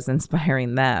much I was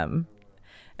inspiring them.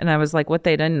 And I was like, what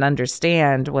they didn't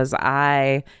understand was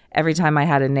every time I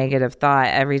had a negative thought,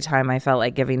 every time I felt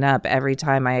like giving up, every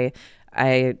time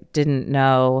I didn't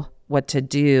know what to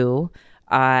do,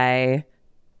 I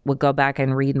would go back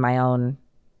and read my own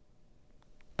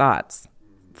thoughts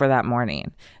for that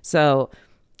morning. So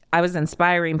I was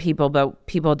inspiring people, but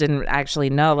people didn't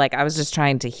actually know. Like, I was just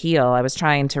trying to heal. I was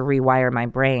trying to rewire my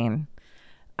brain.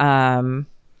 So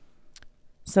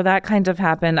that kind of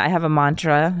happened. I have a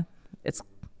mantra. It's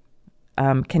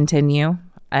continue.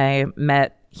 I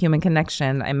met human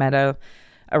connection. I met a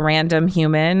random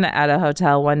human at a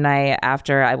hotel one night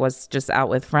after I was just out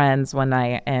with friends one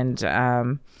night. And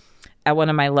at one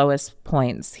of my lowest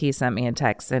points, he sent me a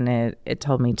text, and it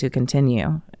told me to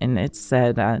continue. And it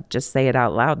said, just say it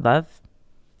out loud, love,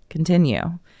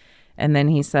 continue. And then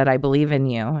he said, I believe in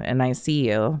you, and I see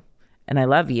you, and I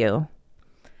love you.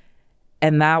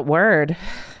 And that word,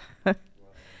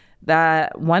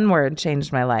 that one word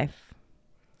changed my life.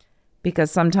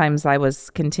 Because sometimes I was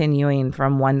continuing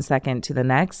from 1 second to the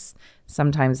next.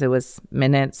 Sometimes it was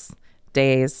minutes,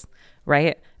 days,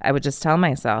 right? I would just tell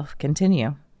myself,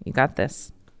 continue, you got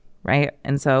this, right?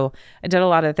 And so I did a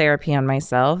lot of therapy on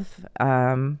myself,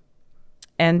 and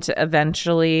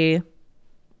eventually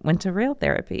went to real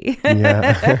therapy.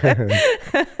 Yeah.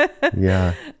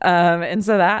 Yeah. And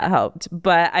so that helped.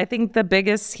 But I think the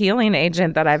biggest healing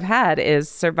agent that I've had is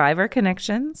survivor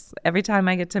connections. Every time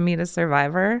I get to meet a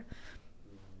survivor,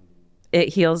 it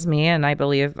heals me, and I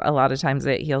believe a lot of times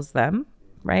it heals them,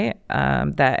 right?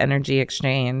 That energy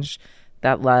exchange,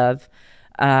 that love,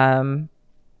 and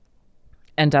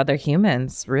other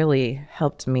humans really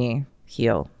helped me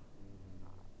heal.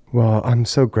 Well, I'm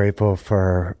so grateful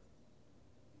for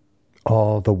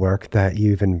all the work that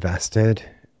you've invested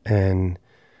in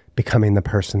becoming the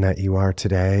person that you are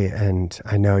today. And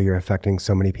I know you're affecting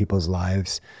so many people's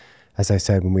lives. As I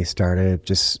said when we started,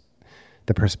 just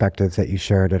the perspectives that you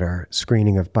shared at our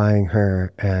screening of Buying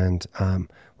Her. And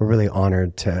we're really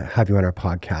honored to have you on our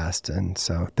podcast. And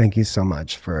so thank you so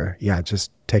much for,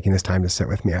 just taking this time to sit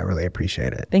with me. I really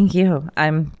appreciate it. Thank you.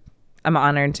 I'm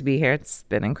honored to be here. It's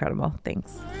been incredible.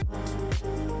 Thanks.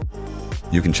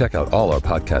 You can check out all our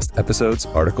podcast episodes,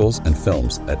 articles, and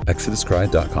films at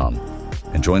exoduscry.com.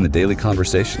 And join the daily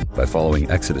conversation by following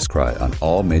Exodus Cry on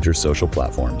all major social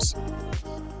platforms.